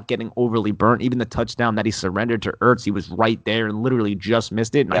 He's not getting overly burnt. Even the touchdown that he surrendered to Ertz, he was right there and literally just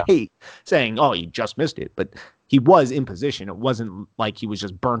missed it. And I hate saying, oh, he just missed it. But he was in position. It wasn't like he was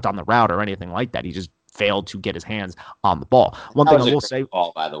just burnt on the route or anything like that. He just failed to get his hands on the ball. One thing I will say,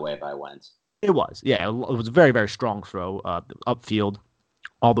 ball, by the way, by Wentz. It was. Yeah, it was a very, very strong throw, upfield,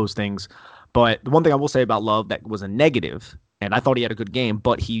 all those things. But the one thing I will say about Love that was a negative, and I thought he had a good game,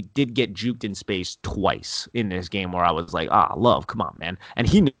 but he did get juked in space twice in this game where I was like, Love, come on, man. And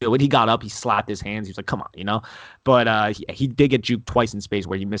he knew it. He got up, he slapped his hands. He was like, come on, But he did get juked twice in space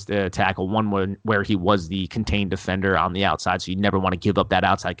where he missed a tackle, one where he was the contained defender on the outside, so you never want to give up that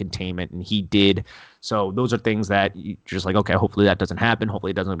outside containment, and he did. So those are things that you're just like, okay, hopefully that doesn't happen.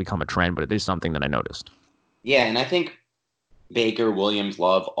 Hopefully it doesn't become a trend, but it is something that I noticed. Yeah, and I think Baker, Williams,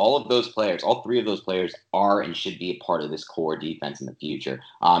 Love, all of those players, all three of those players are and should be a part of this core defense in the future.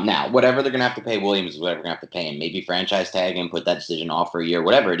 Now, whatever they're going to have to pay Williams is whatever they're going to have to pay him. Maybe franchise tag him, put that decision off for a year,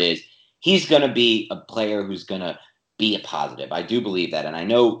 whatever it is. He's going to be a player who's going to be a positive. I do believe that. And I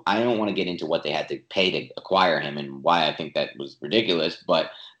know I don't want to get into what they had to pay to acquire him and why I think that was ridiculous.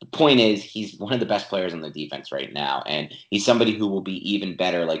 But the point is, he's one of the best players on the defense right now. And he's somebody who will be even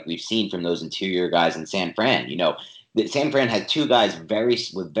better, like we've seen from those interior guys in San Fran. San Fran had two guys with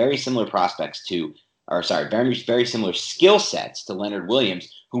very similar very similar skill sets to Leonard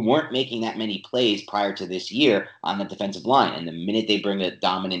Williams, who weren't making that many plays prior to this year on the defensive line. And the minute they bring a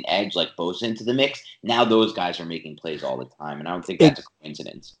dominant edge like Bosa into the mix, now those guys are making plays all the time. And I don't think that's a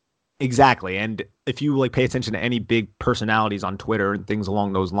coincidence. Exactly. And if you pay attention to any big personalities on Twitter and things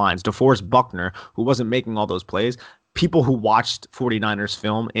along those lines, DeForest Buckner, who wasn't making all those plays, people who watched 49ers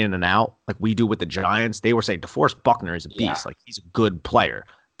film in and out, like we do with the Giants, they were saying DeForest Buckner is a beast. Yeah. Like he's a good player,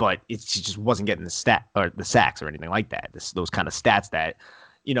 but he just wasn't getting the sacks or anything like that. Those kind of stats that,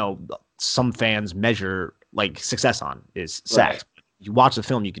 some fans measure like success on is sacks. Right. You watch the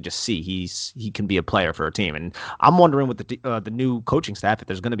film, you can just see he can be a player for a team. And I'm wondering with the new coaching staff, if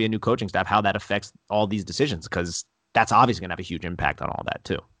there's going to be a new coaching staff, how that affects all these decisions, because that's obviously going to have a huge impact on all that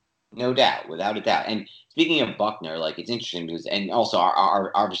too. No doubt, without a doubt. And speaking of Buckner, it's interesting because, and also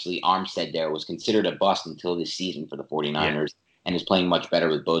our obviously Armstead there was considered a bust until this season for the 49ers and is playing much better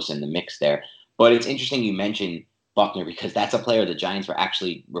with Bosa in the mix there. But it's interesting you mentioned Buckner, because that's a player the Giants were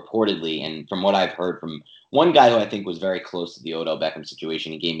actually reportedly, and from what I've heard from one guy who I think was very close to the Odell Beckham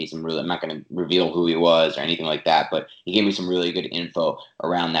situation, he gave me some really, I'm not going to reveal who he was or anything like that, but he gave me some really good info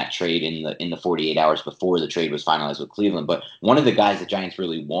around that trade in the 48 hours before the trade was finalized with Cleveland. But one of the guys the Giants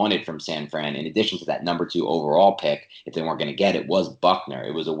really wanted from San Fran, in addition to that number 2 overall pick, if they weren't going to get it, was Buckner.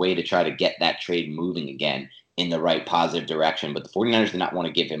 It was a way to try to get that trade moving again in the right positive direction, but the 49ers did not want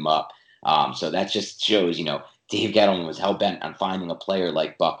to give him up. So that just shows, Dave Gettleman was hell-bent on finding a player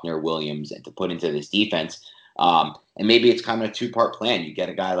like Buckner, Williams, and to put into this defense. And maybe it's kind of a 2-part plan. You get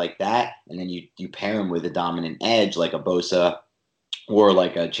a guy like that, and then you pair him with a dominant edge like a Bosa or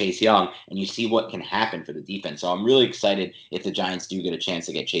like a Chase Young, and you see what can happen for the defense. So I'm really excited if the Giants do get a chance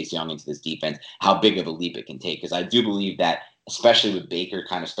to get Chase Young into this defense, how big of a leap it can take. Because I do believe that, especially with Baker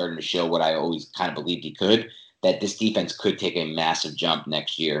kind of starting to show what I always kind of believed he could, that this defense could take a massive jump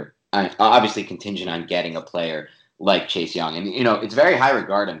next year. Obviously contingent on getting a player like Chase Young. And, it's very high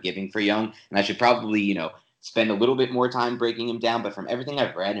regard I'm giving for Young, and I should probably, spend a little bit more time breaking him down. But from everything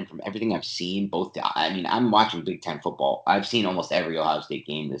I've read and from everything I've seen, I'm watching Big Ten football. I've seen almost every Ohio State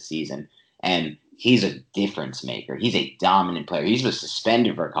game this season, and he's a difference maker. He's a dominant player. He's been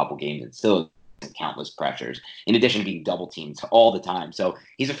suspended for a couple games and still countless pressures, in addition to being double teamed all the time. So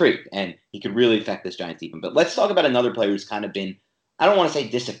he's a freak, and he could really affect this Giants defense. But let's talk about another player who's kind of been, I don't want to say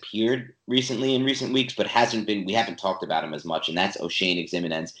disappeared recently in recent weeks, but we haven't talked about him as much, and that's Oshane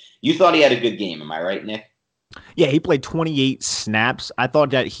Ximines. You thought he had a good game. Am I right, Nick? Yeah, he played 28 snaps. I thought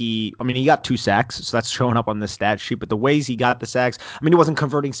that he got 2 sacks, so that's showing up on the stat sheet. But the ways he got the sacks, he wasn't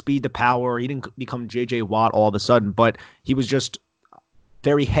converting speed to power. He didn't become J.J. Watt all of a sudden, but he was just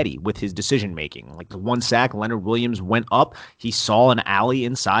very heady with his decision making. Like the 1 sack, Leonard Williams went up. He saw an alley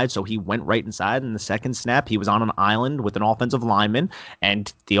inside, so he went right inside. And the second snap, he was on an island with an offensive lineman,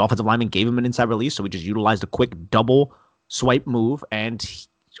 and the offensive lineman gave him an inside release, so he just utilized a quick double swipe move. And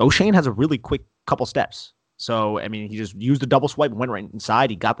Oshane has a really quick couple steps. So, he just used the double swipe, went right inside.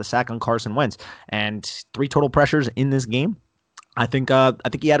 He got the sack on Carson Wentz, and 3 total pressures in this game. I think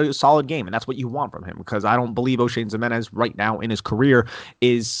he had a solid game, and that's what you want from him, because I don't believe Oshane Ximines right now in his career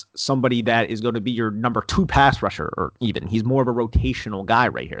is somebody that is going to be your number 2 pass rusher, or even. He's more of a rotational guy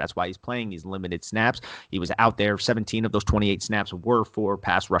right here. That's why he's playing these limited snaps. He was out there. 17 of those 28 snaps were for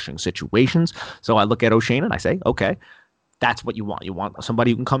pass rushing situations. So I look at Oshane and I say, okay, that's what you want. You want somebody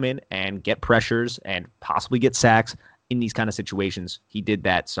who can come in and get pressures and possibly get sacks in these kind of situations. He did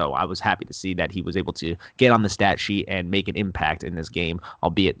that, so I was happy to see that he was able to get on the stat sheet and make an impact in this game,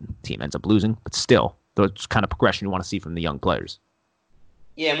 albeit the team ends up losing, but still, that's kind of progression you want to see from the young players.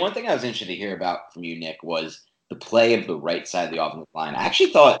 Yeah, and one thing I was interested to hear about from you, Nick, was the play of the right side of the offensive line. I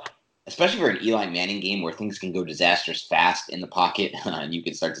actually thought, especially for an Eli Manning game where things can go disastrous fast in the pocket, and you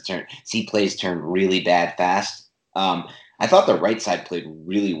can start to see plays turn really bad fast. I thought the right side played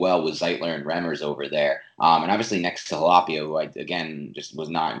really well with Zeitler and Remmers over there. And obviously next to Jalapio, who I, again, just was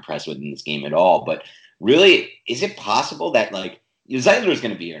not impressed with in this game at all. But really, is it possible that, Zeitler is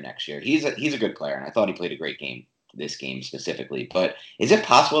going to be here next year? He's a good player, and I thought he played a great game this game specifically. But is it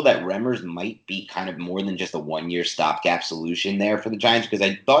possible that Remmers might be kind of more than just a one-year stopgap solution there for the Giants? Because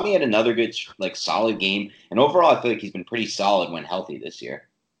I thought he had another good, solid game. And overall, I feel like he's been pretty solid when healthy this year.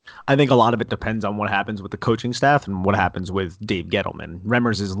 I think a lot of it depends on what happens with the coaching staff and what happens with Dave Gettleman.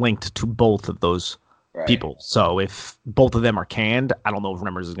 Remmers is linked to both of those people. So if both of them are canned, I don't know if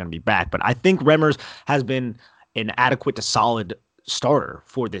Remmers is going to be back. But I think Remmers has been an adequate to solid starter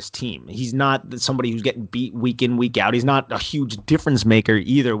for this team. He's not somebody who's getting beat week in, week out. He's not a huge difference maker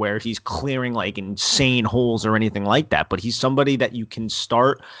either, where he's clearing insane holes or anything like that. But he's somebody that you can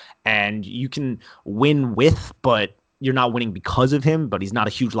start and you can win with, but you're not winning because of him, but he's not a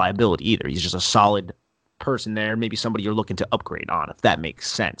huge liability either. He's just a solid person there, maybe somebody you're looking to upgrade on, if that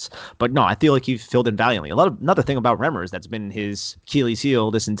makes sense. But no, I feel like he's filled in valiantly. Another thing about Remmers that's been his Achilles heel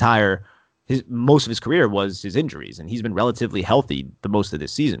this most of his career was his injuries, and he's been relatively healthy the most of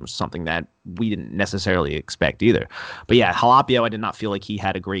this season, which is something that we didn't necessarily expect either. But yeah, Jalapio, I did not feel like he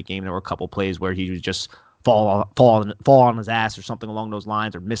had a great game. There were a couple plays where he was just fall on his ass or something along those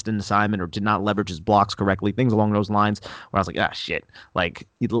lines, or missed an assignment, or did not leverage his blocks correctly, things along those lines where I was like, shit.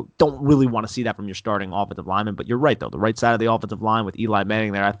 You don't really want to see that from your starting offensive lineman. But you're right, though. The right side of the offensive line with Eli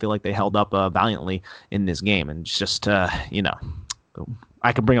Manning there, I feel like they held up valiantly in this game. And just,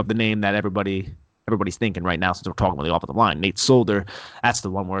 I can bring up the name that everybody's thinking right now since we're talking about the offensive line. Nate Solder, that's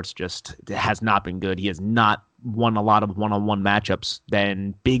the one where it has not been good. He has not won a lot of one-on-one matchups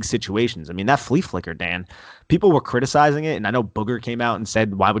than big situations. That flea flicker, Dan, people were criticizing it, and I know Booger came out and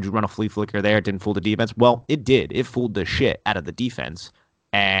said, why would you run a flea flicker there? It didn't fool the defense. Well, it did. It fooled the shit out of the defense,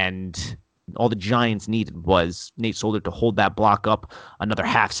 and All the Giants needed was Nate Solder to hold that block up another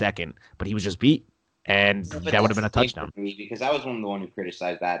half second, but he was just beat, and that would have been a touchdown. Because I was the one who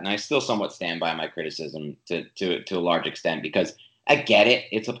criticized that, and I still somewhat stand by my criticism to a large extent, because I get it.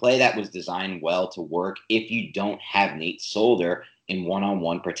 It's a play that was designed well to work if you don't have Nate Solder in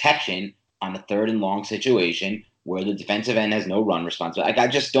one-on-one protection on a 3rd and long situation where the defensive end has no run responsibility. I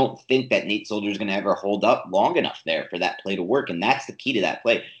just don't think that Nate Solder is going to ever hold up long enough there for that play to work, and that's the key to that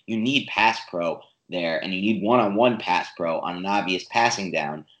play. You need pass pro there, and you need one-on-one pass pro on an obvious passing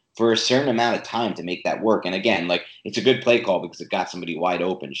down for a certain amount of time to make that work. And again, it's a good play call because it got somebody wide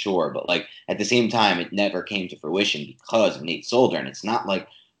open, sure, but at the same time, it never came to fruition because of Nate Solder, and it's not like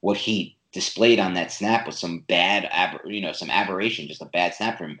what he displayed on that snap was some bad, some aberration, just a bad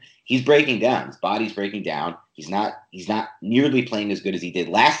snap from him. He's breaking down. His body's breaking down. He's not nearly playing as good as he did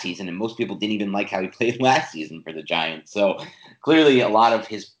last season, and most people didn't even like how he played last season for the Giants. So clearly a lot of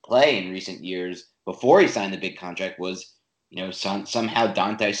his play in recent years before he signed the big contract was, somehow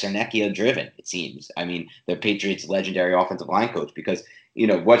Dante Cernecchia driven, it seems. I mean, the Patriots' legendary offensive line coach, because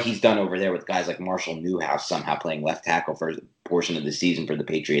what he's done over there with guys like Marshall Newhouse somehow playing left tackle for a portion of the season for the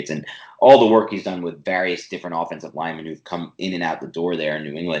Patriots, and all the work he's done with various different offensive linemen who've come in and out the door there in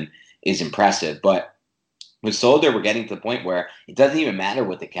New England is impressive. But with Solder, we're getting to the point where it doesn't even matter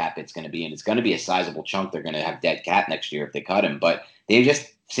what the cap it's going to be, and it's going to be a sizable chunk. They're going to have dead cap next year if they cut him, but they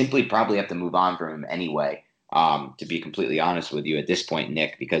just simply probably have to move on from him anyway. To be completely honest with you at this point,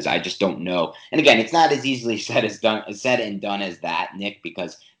 Nick, because I just don't know. And again, it's not as easily said and done as that, Nick,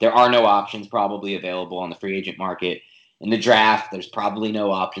 because there are no options probably available on the free agent market. In the draft, there's probably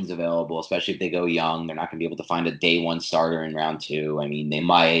no options available, especially if they go young. They're not going to be able to find a day one starter in round 2. I mean, they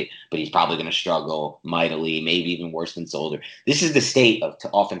might, but he's probably going to struggle mightily, maybe even worse than Solder. This is the state of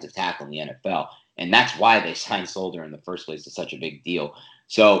offensive tackle in the NFL, and that's why they signed Solder in the first place. It's such a big deal.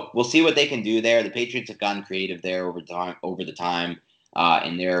 So we'll see what they can do there. The Patriots have gotten creative there over the time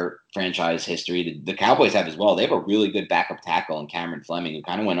in their franchise history. The Cowboys have as well. They have a really good backup tackle in Cameron Fleming, who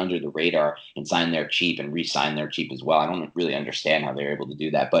kind of went under the radar and signed there cheap and re-signed there cheap as well. I don't really understand how they're able to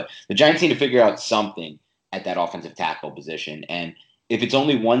do that. But the Giants need to figure out something at that offensive tackle position. And if it's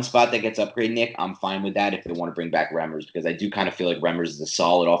only one spot that gets upgraded, Nick, I'm fine with that if they want to bring back Remmers, because I do kind of feel like Remmers is a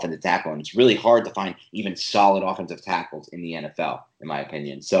solid offensive tackle, and it's really hard to find even solid offensive tackles in the NFL, in my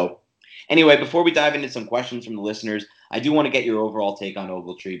opinion. So anyway, before we dive into some questions from the listeners, I do want to get your overall take on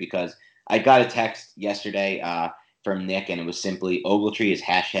Ogletree, because I got a text yesterday from Nick, and it was simply, Ogletree is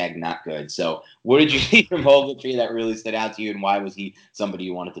 #not good. So what did you see from Ogletree that really stood out to you, and why was he somebody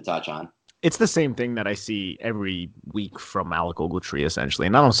you wanted to touch on? It's the same thing that I see every week from Alec Ogletree, essentially.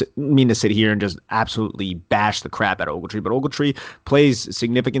 And I don't mean to sit here and just absolutely bash the crap out of Ogletree, but Ogletree plays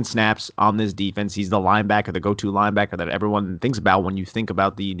significant snaps on this defense. He's the linebacker, the go-to linebacker that everyone thinks about when you think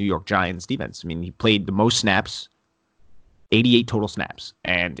about the New York Giants defense. I mean, he played the most snaps, 88 total snaps,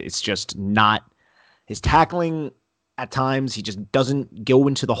 and it's just not his tackling. At times, he just doesn't go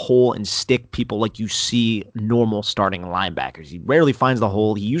into the hole and stick people like you see normal starting linebackers. He rarely finds the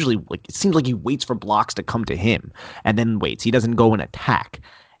hole. He usually, it seems like he waits for blocks to come to him and then waits. He doesn't go and attack.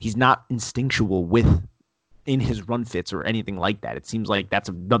 He's not instinctual in his run fits or anything like that. It seems like that's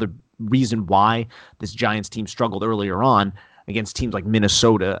another reason why this Giants team struggled earlier on against teams like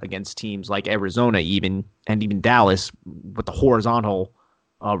Minnesota, against teams like Arizona and even Dallas with the horizontal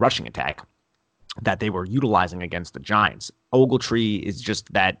rushing attack that they were utilizing against the Giants. Ogletree is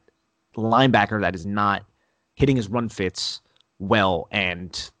just that linebacker that is not hitting his run fits well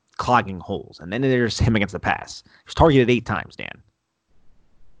and clogging holes. And then there's him against the pass. He was targeted 8 times, Dan.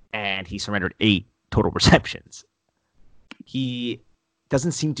 And he surrendered 8 total receptions. He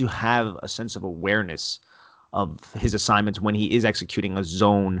doesn't seem to have a sense of awareness of his assignments when he is executing a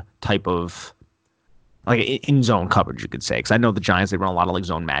zone type of, like in zone coverage, you could say, because I know the Giants, they run a lot of like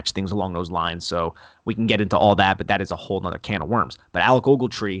zone match, things along those lines. So we can get into all that, but that is a whole nother can of worms. But Alec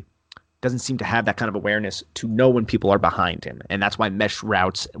Ogletree doesn't seem to have that kind of awareness to know when people are behind him. And that's why mesh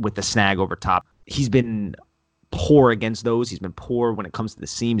routes with the snag over top, he's been poor against those. He's been poor when it comes to the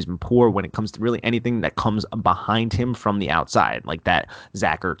seam. He's been poor when it comes to really anything that comes behind him from the outside, like that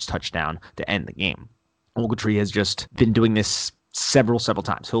Zach Ertz touchdown to end the game. Ogletree has just been doing this several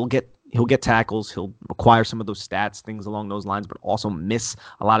times. He'll get tackles. He'll acquire some of those stats, things along those lines, but also miss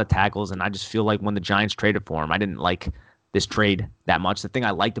a lot of tackles. And I just feel like when the Giants traded for him, I didn't like this trade that much. The thing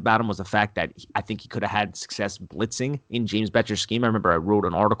I liked about him was the fact that I think he could have had success blitzing in James Bettcher's scheme. I remember I wrote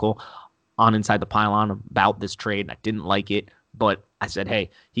an article on Inside the Pylon about this trade, and I didn't like it, but I said, hey,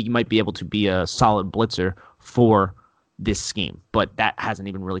 he might be able to be a solid blitzer for this scheme, but that hasn't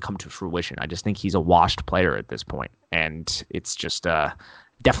even really come to fruition. I just think he's a washed player at this point, and it's just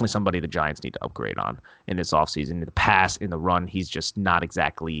definitely somebody the Giants need to upgrade on in this offseason. In the pass, in the run, he's just not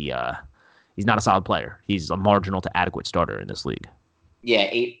exactly he's not a solid player. He's a marginal to adequate starter in this league. Yeah,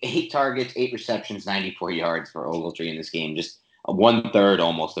 eight targets, 8 receptions, 94 yards for Ogletree in this game. Just a 1/3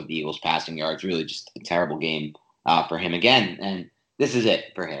 almost of the Eagles' passing yards. Really just a terrible game for him again. And this is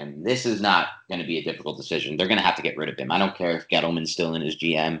it for him. This is not going to be a difficult decision. They're going to have to get rid of him. I don't care if Gettleman's still in as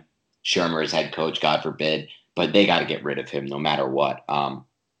GM, Shermer is head coach, God forbid, but they got to get rid of him no matter what.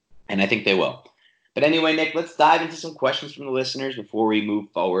 And I think they will. But anyway, Nick, let's dive into some questions from the listeners before we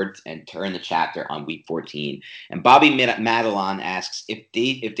move forward and turn the chapter on Week 14. And Bobby Madelon asks, if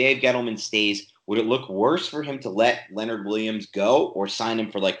Dave Gettleman stays, would it look worse for him to let Leonard Williams go or sign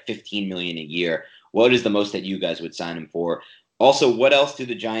him for like $15 million a year? What is the most that you guys would sign him for? Also, what else do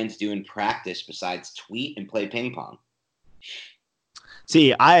the Giants do in practice besides tweet and play ping pong?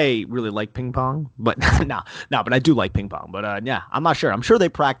 See, I really like ping pong, but but I do like ping pong. But yeah, I'm not sure. I'm sure they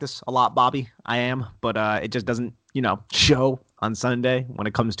practice a lot, Bobby. I am, but it just doesn't, show on Sunday when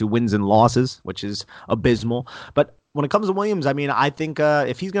it comes to wins and losses, which is abysmal. But when it comes to Williams, I mean, I think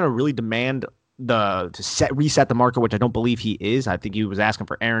if he's going to really demand reset the market, which I don't believe he is. I think he was asking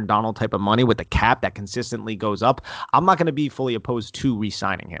for Aaron Donald type of money with the cap that consistently goes up. I'm not going to be fully opposed to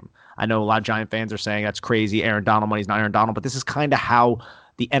re-signing him. I know a lot of Giant fans are saying that's crazy. Aaron Donald money's not Aaron Donald, but this is kind of how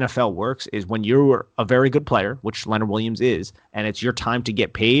the NFL works, is when you're a very good player, which Leonard Williams is, and it's your time to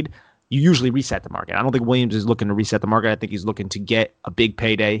get paid, you usually reset the market. I don't think Williams is looking to reset the market. I think he's looking to get a big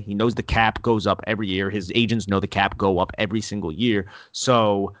payday. He knows the cap goes up every year. His agents know the cap go up every single year.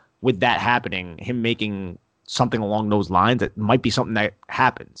 So with that happening, him making something along those lines, it might be something that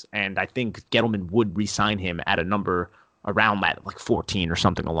happens. And I think Gettleman would re-sign him at a number around that, like 14 or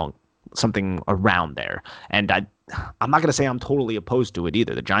something around there. And I'm not going to say I'm totally opposed to it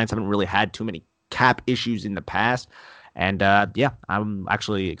either. The Giants haven't really had too many cap issues in the past. And I'm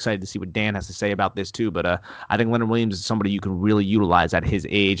actually excited to see what Dan has to say about this too. But I think Leonard Williams is somebody you can really utilize at his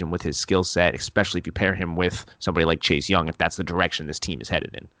age and with his skill set, especially if you pair him with somebody like Chase Young, if that's the direction this team is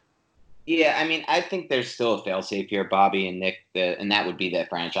headed in. Yeah, I mean, I think there's still a fail-safe here, Bobby and Nick, and that would be that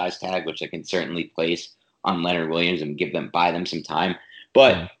franchise tag, which I can certainly place on Leonard Williams and buy them some time.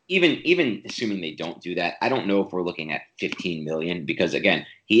 But even assuming they don't do that, I don't know if we're looking at $15 million, because again,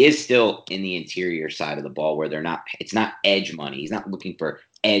 he is still in the interior side of the ball where it's not edge money. He's not looking for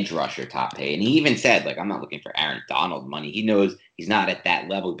edge rusher top pay. And he even said, like, I'm not looking for Aaron Donald money. He knows he's not at that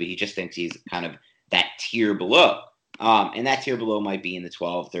level, but he just thinks he's kind of that tier below. And that tier below might be in the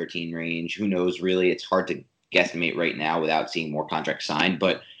 12, 13 range. Who knows, really? It's hard to guesstimate right now without seeing more contracts signed.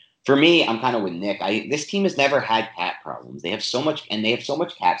 But for me, I'm kind of with Nick. This team has never had cap problems. They have so much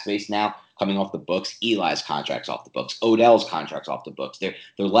cap space now coming off the books. Eli's contract's off the books. Odell's contract's off the books. Their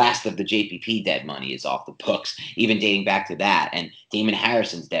last of the JPP dead money is off the books, even dating back to that. And Damon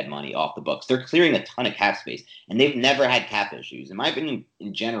Harrison's dead money off the books. They're clearing a ton of cap space, and they've never had cap issues. In my opinion,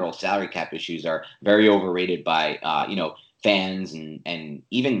 in general, salary cap issues are very overrated by fans and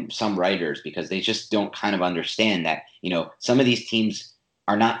even some writers, because they just don't kind of understand that some of these teams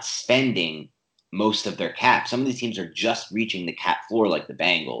are not spending most of their cap. Some of these teams are just reaching the cap floor, like the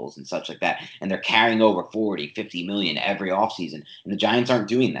Bengals and such like that, and they're carrying over 40, 50 million every offseason. And the Giants aren't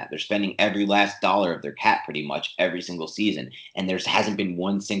doing that. They're spending every last dollar of their cap pretty much every single season. And there hasn't been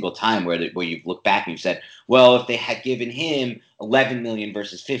one single time where you've looked back and you've said, well, if they had given him 11 million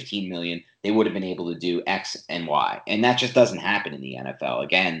versus 15 million, they would have been able to do X and Y. And that just doesn't happen in the NFL.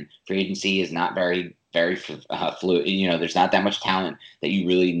 Again, free agency is not very fluid. There's not that much talent that you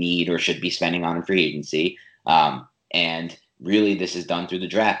really need or should be spending on in free agency. And really, this is done through the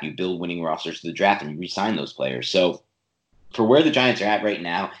draft. You build winning rosters through the draft and you re-sign those players. So for where the Giants are at right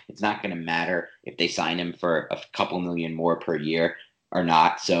now, it's not going to matter if they sign him for a couple million more per year or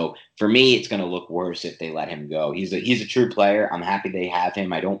not. So for me, it's going to look worse if they let him go. He's a true player. I'm happy they have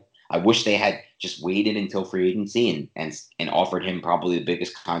him. I wish they had just waited until free agency and offered him probably the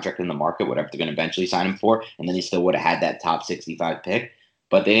biggest contract in the market, whatever they're going to eventually sign him for, and then he still would have had that top 65 pick.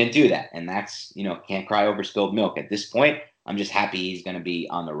 But they didn't do that, and that's, can't cry over spilled milk. At this point, I'm just happy he's going to be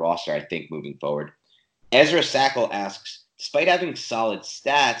on the roster, I think, moving forward. Ezra Sackle asks, despite having solid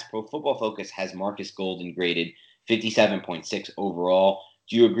stats, Pro Football Focus has Marcus Golden graded 57.6 overall.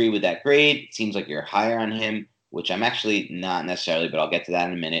 Do you agree with that grade? It seems like you're higher on him, which I'm actually not necessarily, but I'll get to that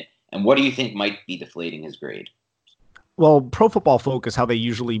in a minute. And what do you think might be deflating his grade? Well, Pro Football Focus, how they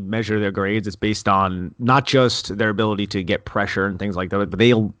usually measure their grades, is based on not just their ability to get pressure and things like that, but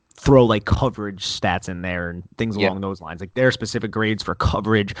they'll throw like coverage stats in there and things Yep. along those lines. Like there are specific grades for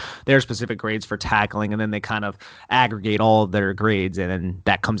coverage, there are specific grades for tackling, and then they kind of aggregate all of their grades, and then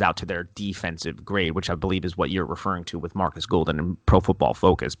that comes out to their defensive grade, which I believe is what you're referring to with Marcus Golden and Pro Football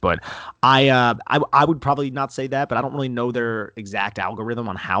Focus. But I would probably not say that, but I don't really know their exact algorithm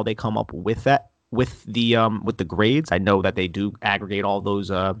on how they come up with that. With the grades, I know that they do aggregate all those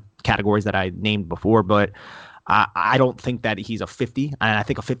categories that I named before, but I don't think that he's a 50. And I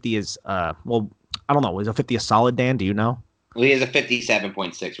think a 50 is well, I don't know. Is a 50 a solid, Dan? Do you know? Well, he has a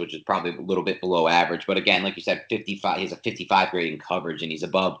 57.6, which is probably a little bit below average. But again, like you said, 55. He has a 55 grade in coverage, and he's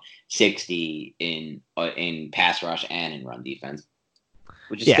above 60 in pass rush and in run defense,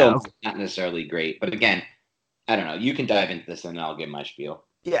 which is still not necessarily great. But again, I don't know. You can dive into this, and I'll give my spiel.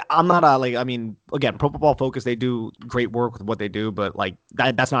 Yeah, I'm not I mean, again, Pro Football Focus, they do great work with what they do, but like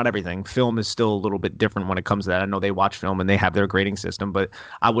that's not everything. Film is still a little bit different when it comes to that. I know they watch film and they have their grading system, but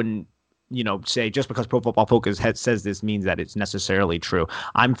I wouldn't, say just because Pro Football Focus says this means that it's necessarily true.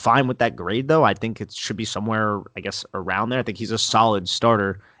 I'm fine with that grade though. I think it should be somewhere, I guess, around there. I think he's a solid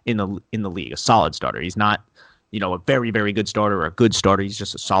starter in the league, a solid starter. He's not a very, very good starter or a good starter. He's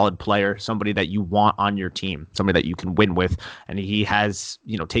just a solid player, somebody that you want on your team, somebody that you can win with. And he has,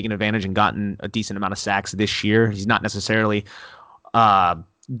 taken advantage and gotten a decent amount of sacks this year. He's not necessarily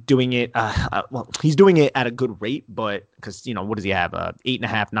doing it. Well, he's doing it at a good rate, but because, what does he have?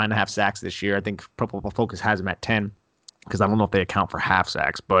 8.5, 9.5 sacks this year. I think Pro Football Focus has him at 10 because I don't know if they account for half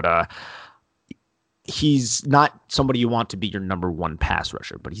sacks, but he's not somebody you want to be your number one pass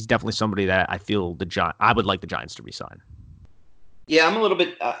rusher, but he's definitely somebody that I feel I would like the Giants to re-sign. Yeah, I'm a little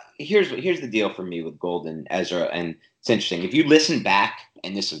bit. Here's the deal for me with Golden, Ezra, and it's interesting. If you listen back,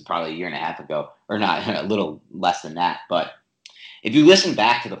 and this was probably a year and a half ago, or not, a little less than that, but if you listen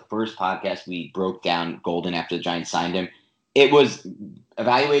back to the first podcast we broke down Golden after the Giants signed him, it was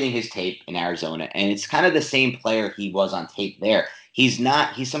evaluating his tape in Arizona, and it's kind of the same player he was on tape there. He's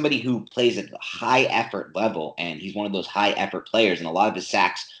somebody who plays at a high effort level, and he's one of those high effort players. And a lot of his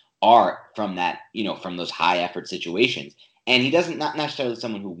sacks are from that, from those high effort situations. And he not necessarily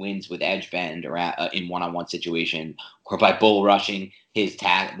someone who wins with edge bend or in one-on-one situation or by bull rushing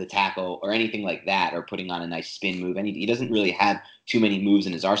the tackle or anything like that, or putting on a nice spin move. And he doesn't really have too many moves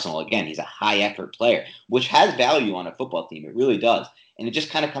in his arsenal. Again, he's a high effort player, which has value on a football team. It really does. And it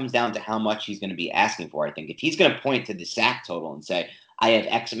just kind of comes down to how much he's going to be asking for. I think if he's going to point to the sack total and say, I have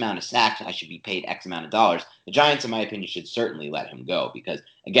X amount of sacks, I should be paid X amount of dollars, the Giants, in my opinion, should certainly let him go because,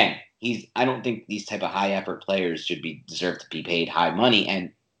 again, I don't think these type of high effort players deserve to be paid high money.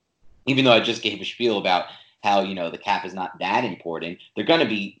 And even though I just gave a spiel about how, the cap is not that important, they're going to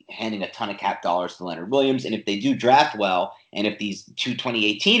be handing a ton of cap dollars to Leonard Williams. And if they do draft well, and if these two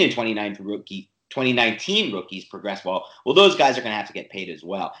 2018 and 2019 rookies progress well, those guys are going to have to get paid as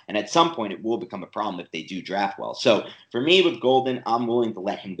well. And at some point, it will become a problem if they do draft well. So for me with Golden, I'm willing to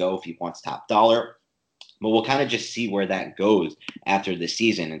let him go if he wants top dollar. But we'll kind of just see where that goes after the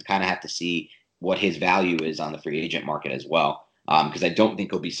season and kind of have to see what his value is on the free agent market as well. Because I don't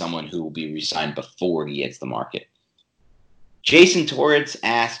think he'll be someone who will be re-signed before he hits the market. Jason Torrance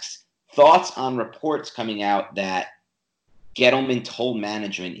asks, thoughts on reports coming out that Gettleman told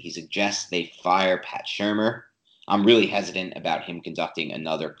management he suggests they fire Pat Shurmur. I'm really hesitant about him conducting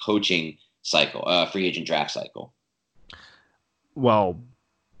another coaching cycle, free agent draft cycle. Well,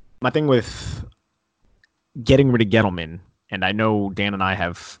 my thing with getting rid of Gettleman, and I know Dan and I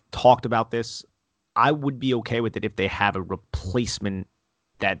have talked about this, I would be okay with it if they have a replacement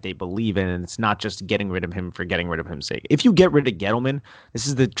that they believe in, and it's not just getting rid of him for getting rid of him's sake. If you get rid of Gettleman, this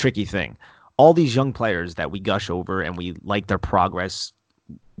is the tricky thing. All these young players that we gush over and we like their progress,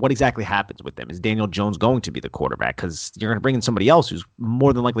 what exactly happens with them? Is Daniel Jones going to be the quarterback? Because you're going to bring in somebody else who's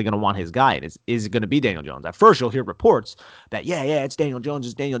more than likely going to want his guy. And is it going to be Daniel Jones? At first, you'll hear reports that, yeah, it's Daniel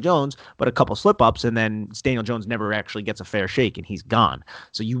Jones, but a couple slip-ups, and then Daniel Jones never actually gets a fair shake, and he's gone.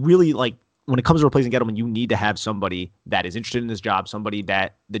 So you really, when it comes to replacing Gettleman, you need to have somebody that is interested in this job, somebody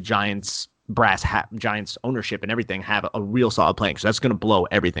that the Giants Giants ownership and everything have a real solid plan, because that's going to blow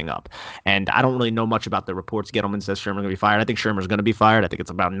everything up. And I don't really know much about the reports. Gettleman says Shurmur's going to be fired. I think Shurmur's going to be fired. I think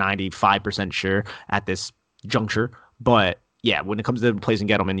it's about 95% sure at this juncture. But yeah, when it comes to replacing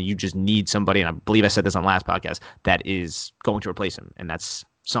Gettleman, you just need somebody, and I believe I said this on the last podcast, that is going to replace him. And that's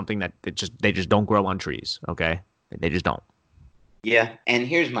something that they just don't grow on trees, okay? They just don't. Yeah, and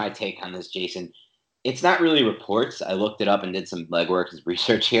here's my take on this, Jason. It's not really reports. I looked it up and did some legwork and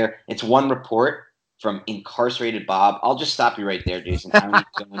research here. It's one report from Incarcerated Bob. I'll just stop you right there, Jason. I don't need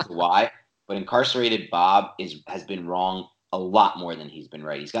to go into why, but Incarcerated Bob has been wrong a lot more than he's been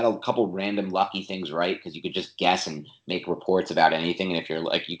right. He's got a couple random lucky things right because you could just guess and make reports about anything. And if you're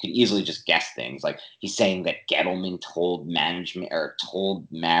like, you could easily just guess things. Like he's saying that Gettleman told management or told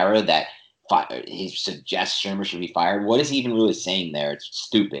Mara that he suggests Shermer should be fired. What is he even really saying there? It's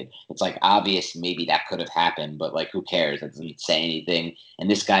stupid. It's like obvious maybe that could have happened, but like who cares? That doesn't say anything.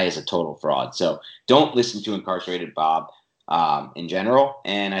 And this guy is a total fraud. So don't listen to Incarcerated Bob in general,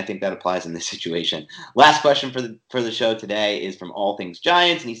 and I think that applies in this situation. Last question for the show today is from All Things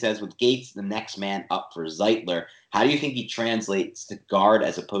Giants, and he says, with Gates the next man up for Zeitler, how do you think he translates to guard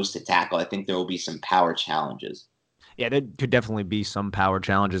as opposed to tackle? I think there will be some power challenges. Yeah, there could definitely be some power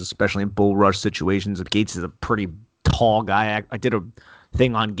challenges, especially in bull rush situations. Gates is a pretty tall guy. I did a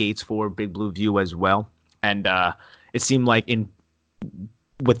thing on Gates for Big Blue View as well, and it seemed like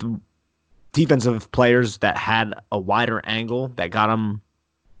with defensive players that had a wider angle that got him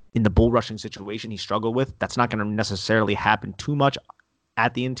in the bull rushing situation he struggled with, that's not going to necessarily happen too much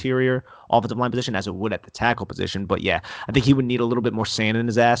at the interior offensive line position as it would at the tackle position. But yeah, I think he would need a little bit more sand in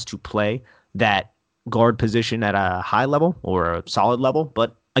his ass to play that guard position at a high level or a solid level.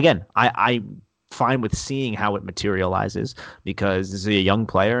 But again, I'm fine with seeing how it materializes because this is a young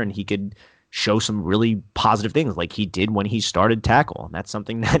player and he could show some really positive things like he did when he started tackle. And that's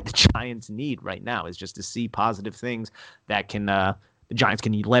something that the Giants need right now, is just to see positive things that can the Giants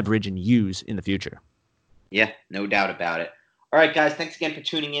can leverage and use in the future. Yeah, no doubt about it. All right, guys, thanks again for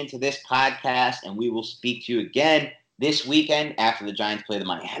tuning in to this podcast, and we will speak to you again this weekend after the Giants play the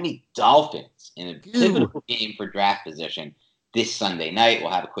Miami Dolphins in a pivotal game for draft position this Sunday night.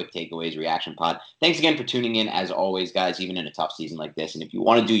 We'll have a quick takeaways reaction pod. Thanks again for tuning in, as always, guys, even in a tough season like this. And if you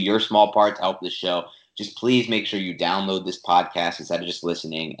want to do your small part to help this show, just please make sure you download this podcast instead of just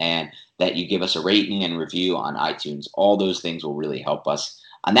listening, and that you give us a rating and review on iTunes. All those things will really help us.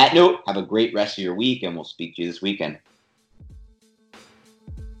 On that note, have a great rest of your week, and we'll speak to you this weekend.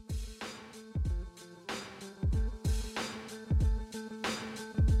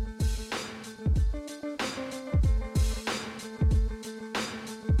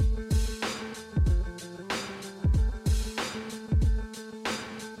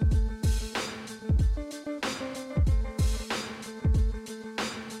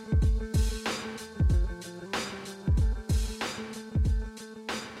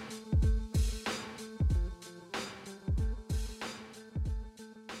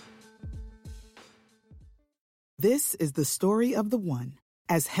 This is the story of the one.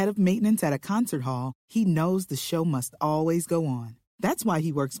 As head of maintenance at a concert hall, he knows the show must always go on. That's why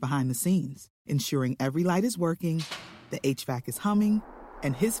he works behind the scenes, ensuring every light is working, the HVAC is humming,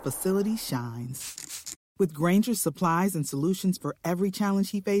 and his facility shines. With Grainger's supplies and solutions for every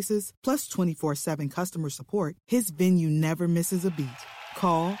challenge he faces, plus 24/7 customer support, his venue never misses a beat.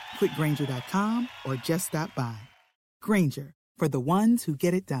 Call quickgrainger.com or just stop by. Grainger, for the ones who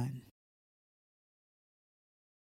get it done.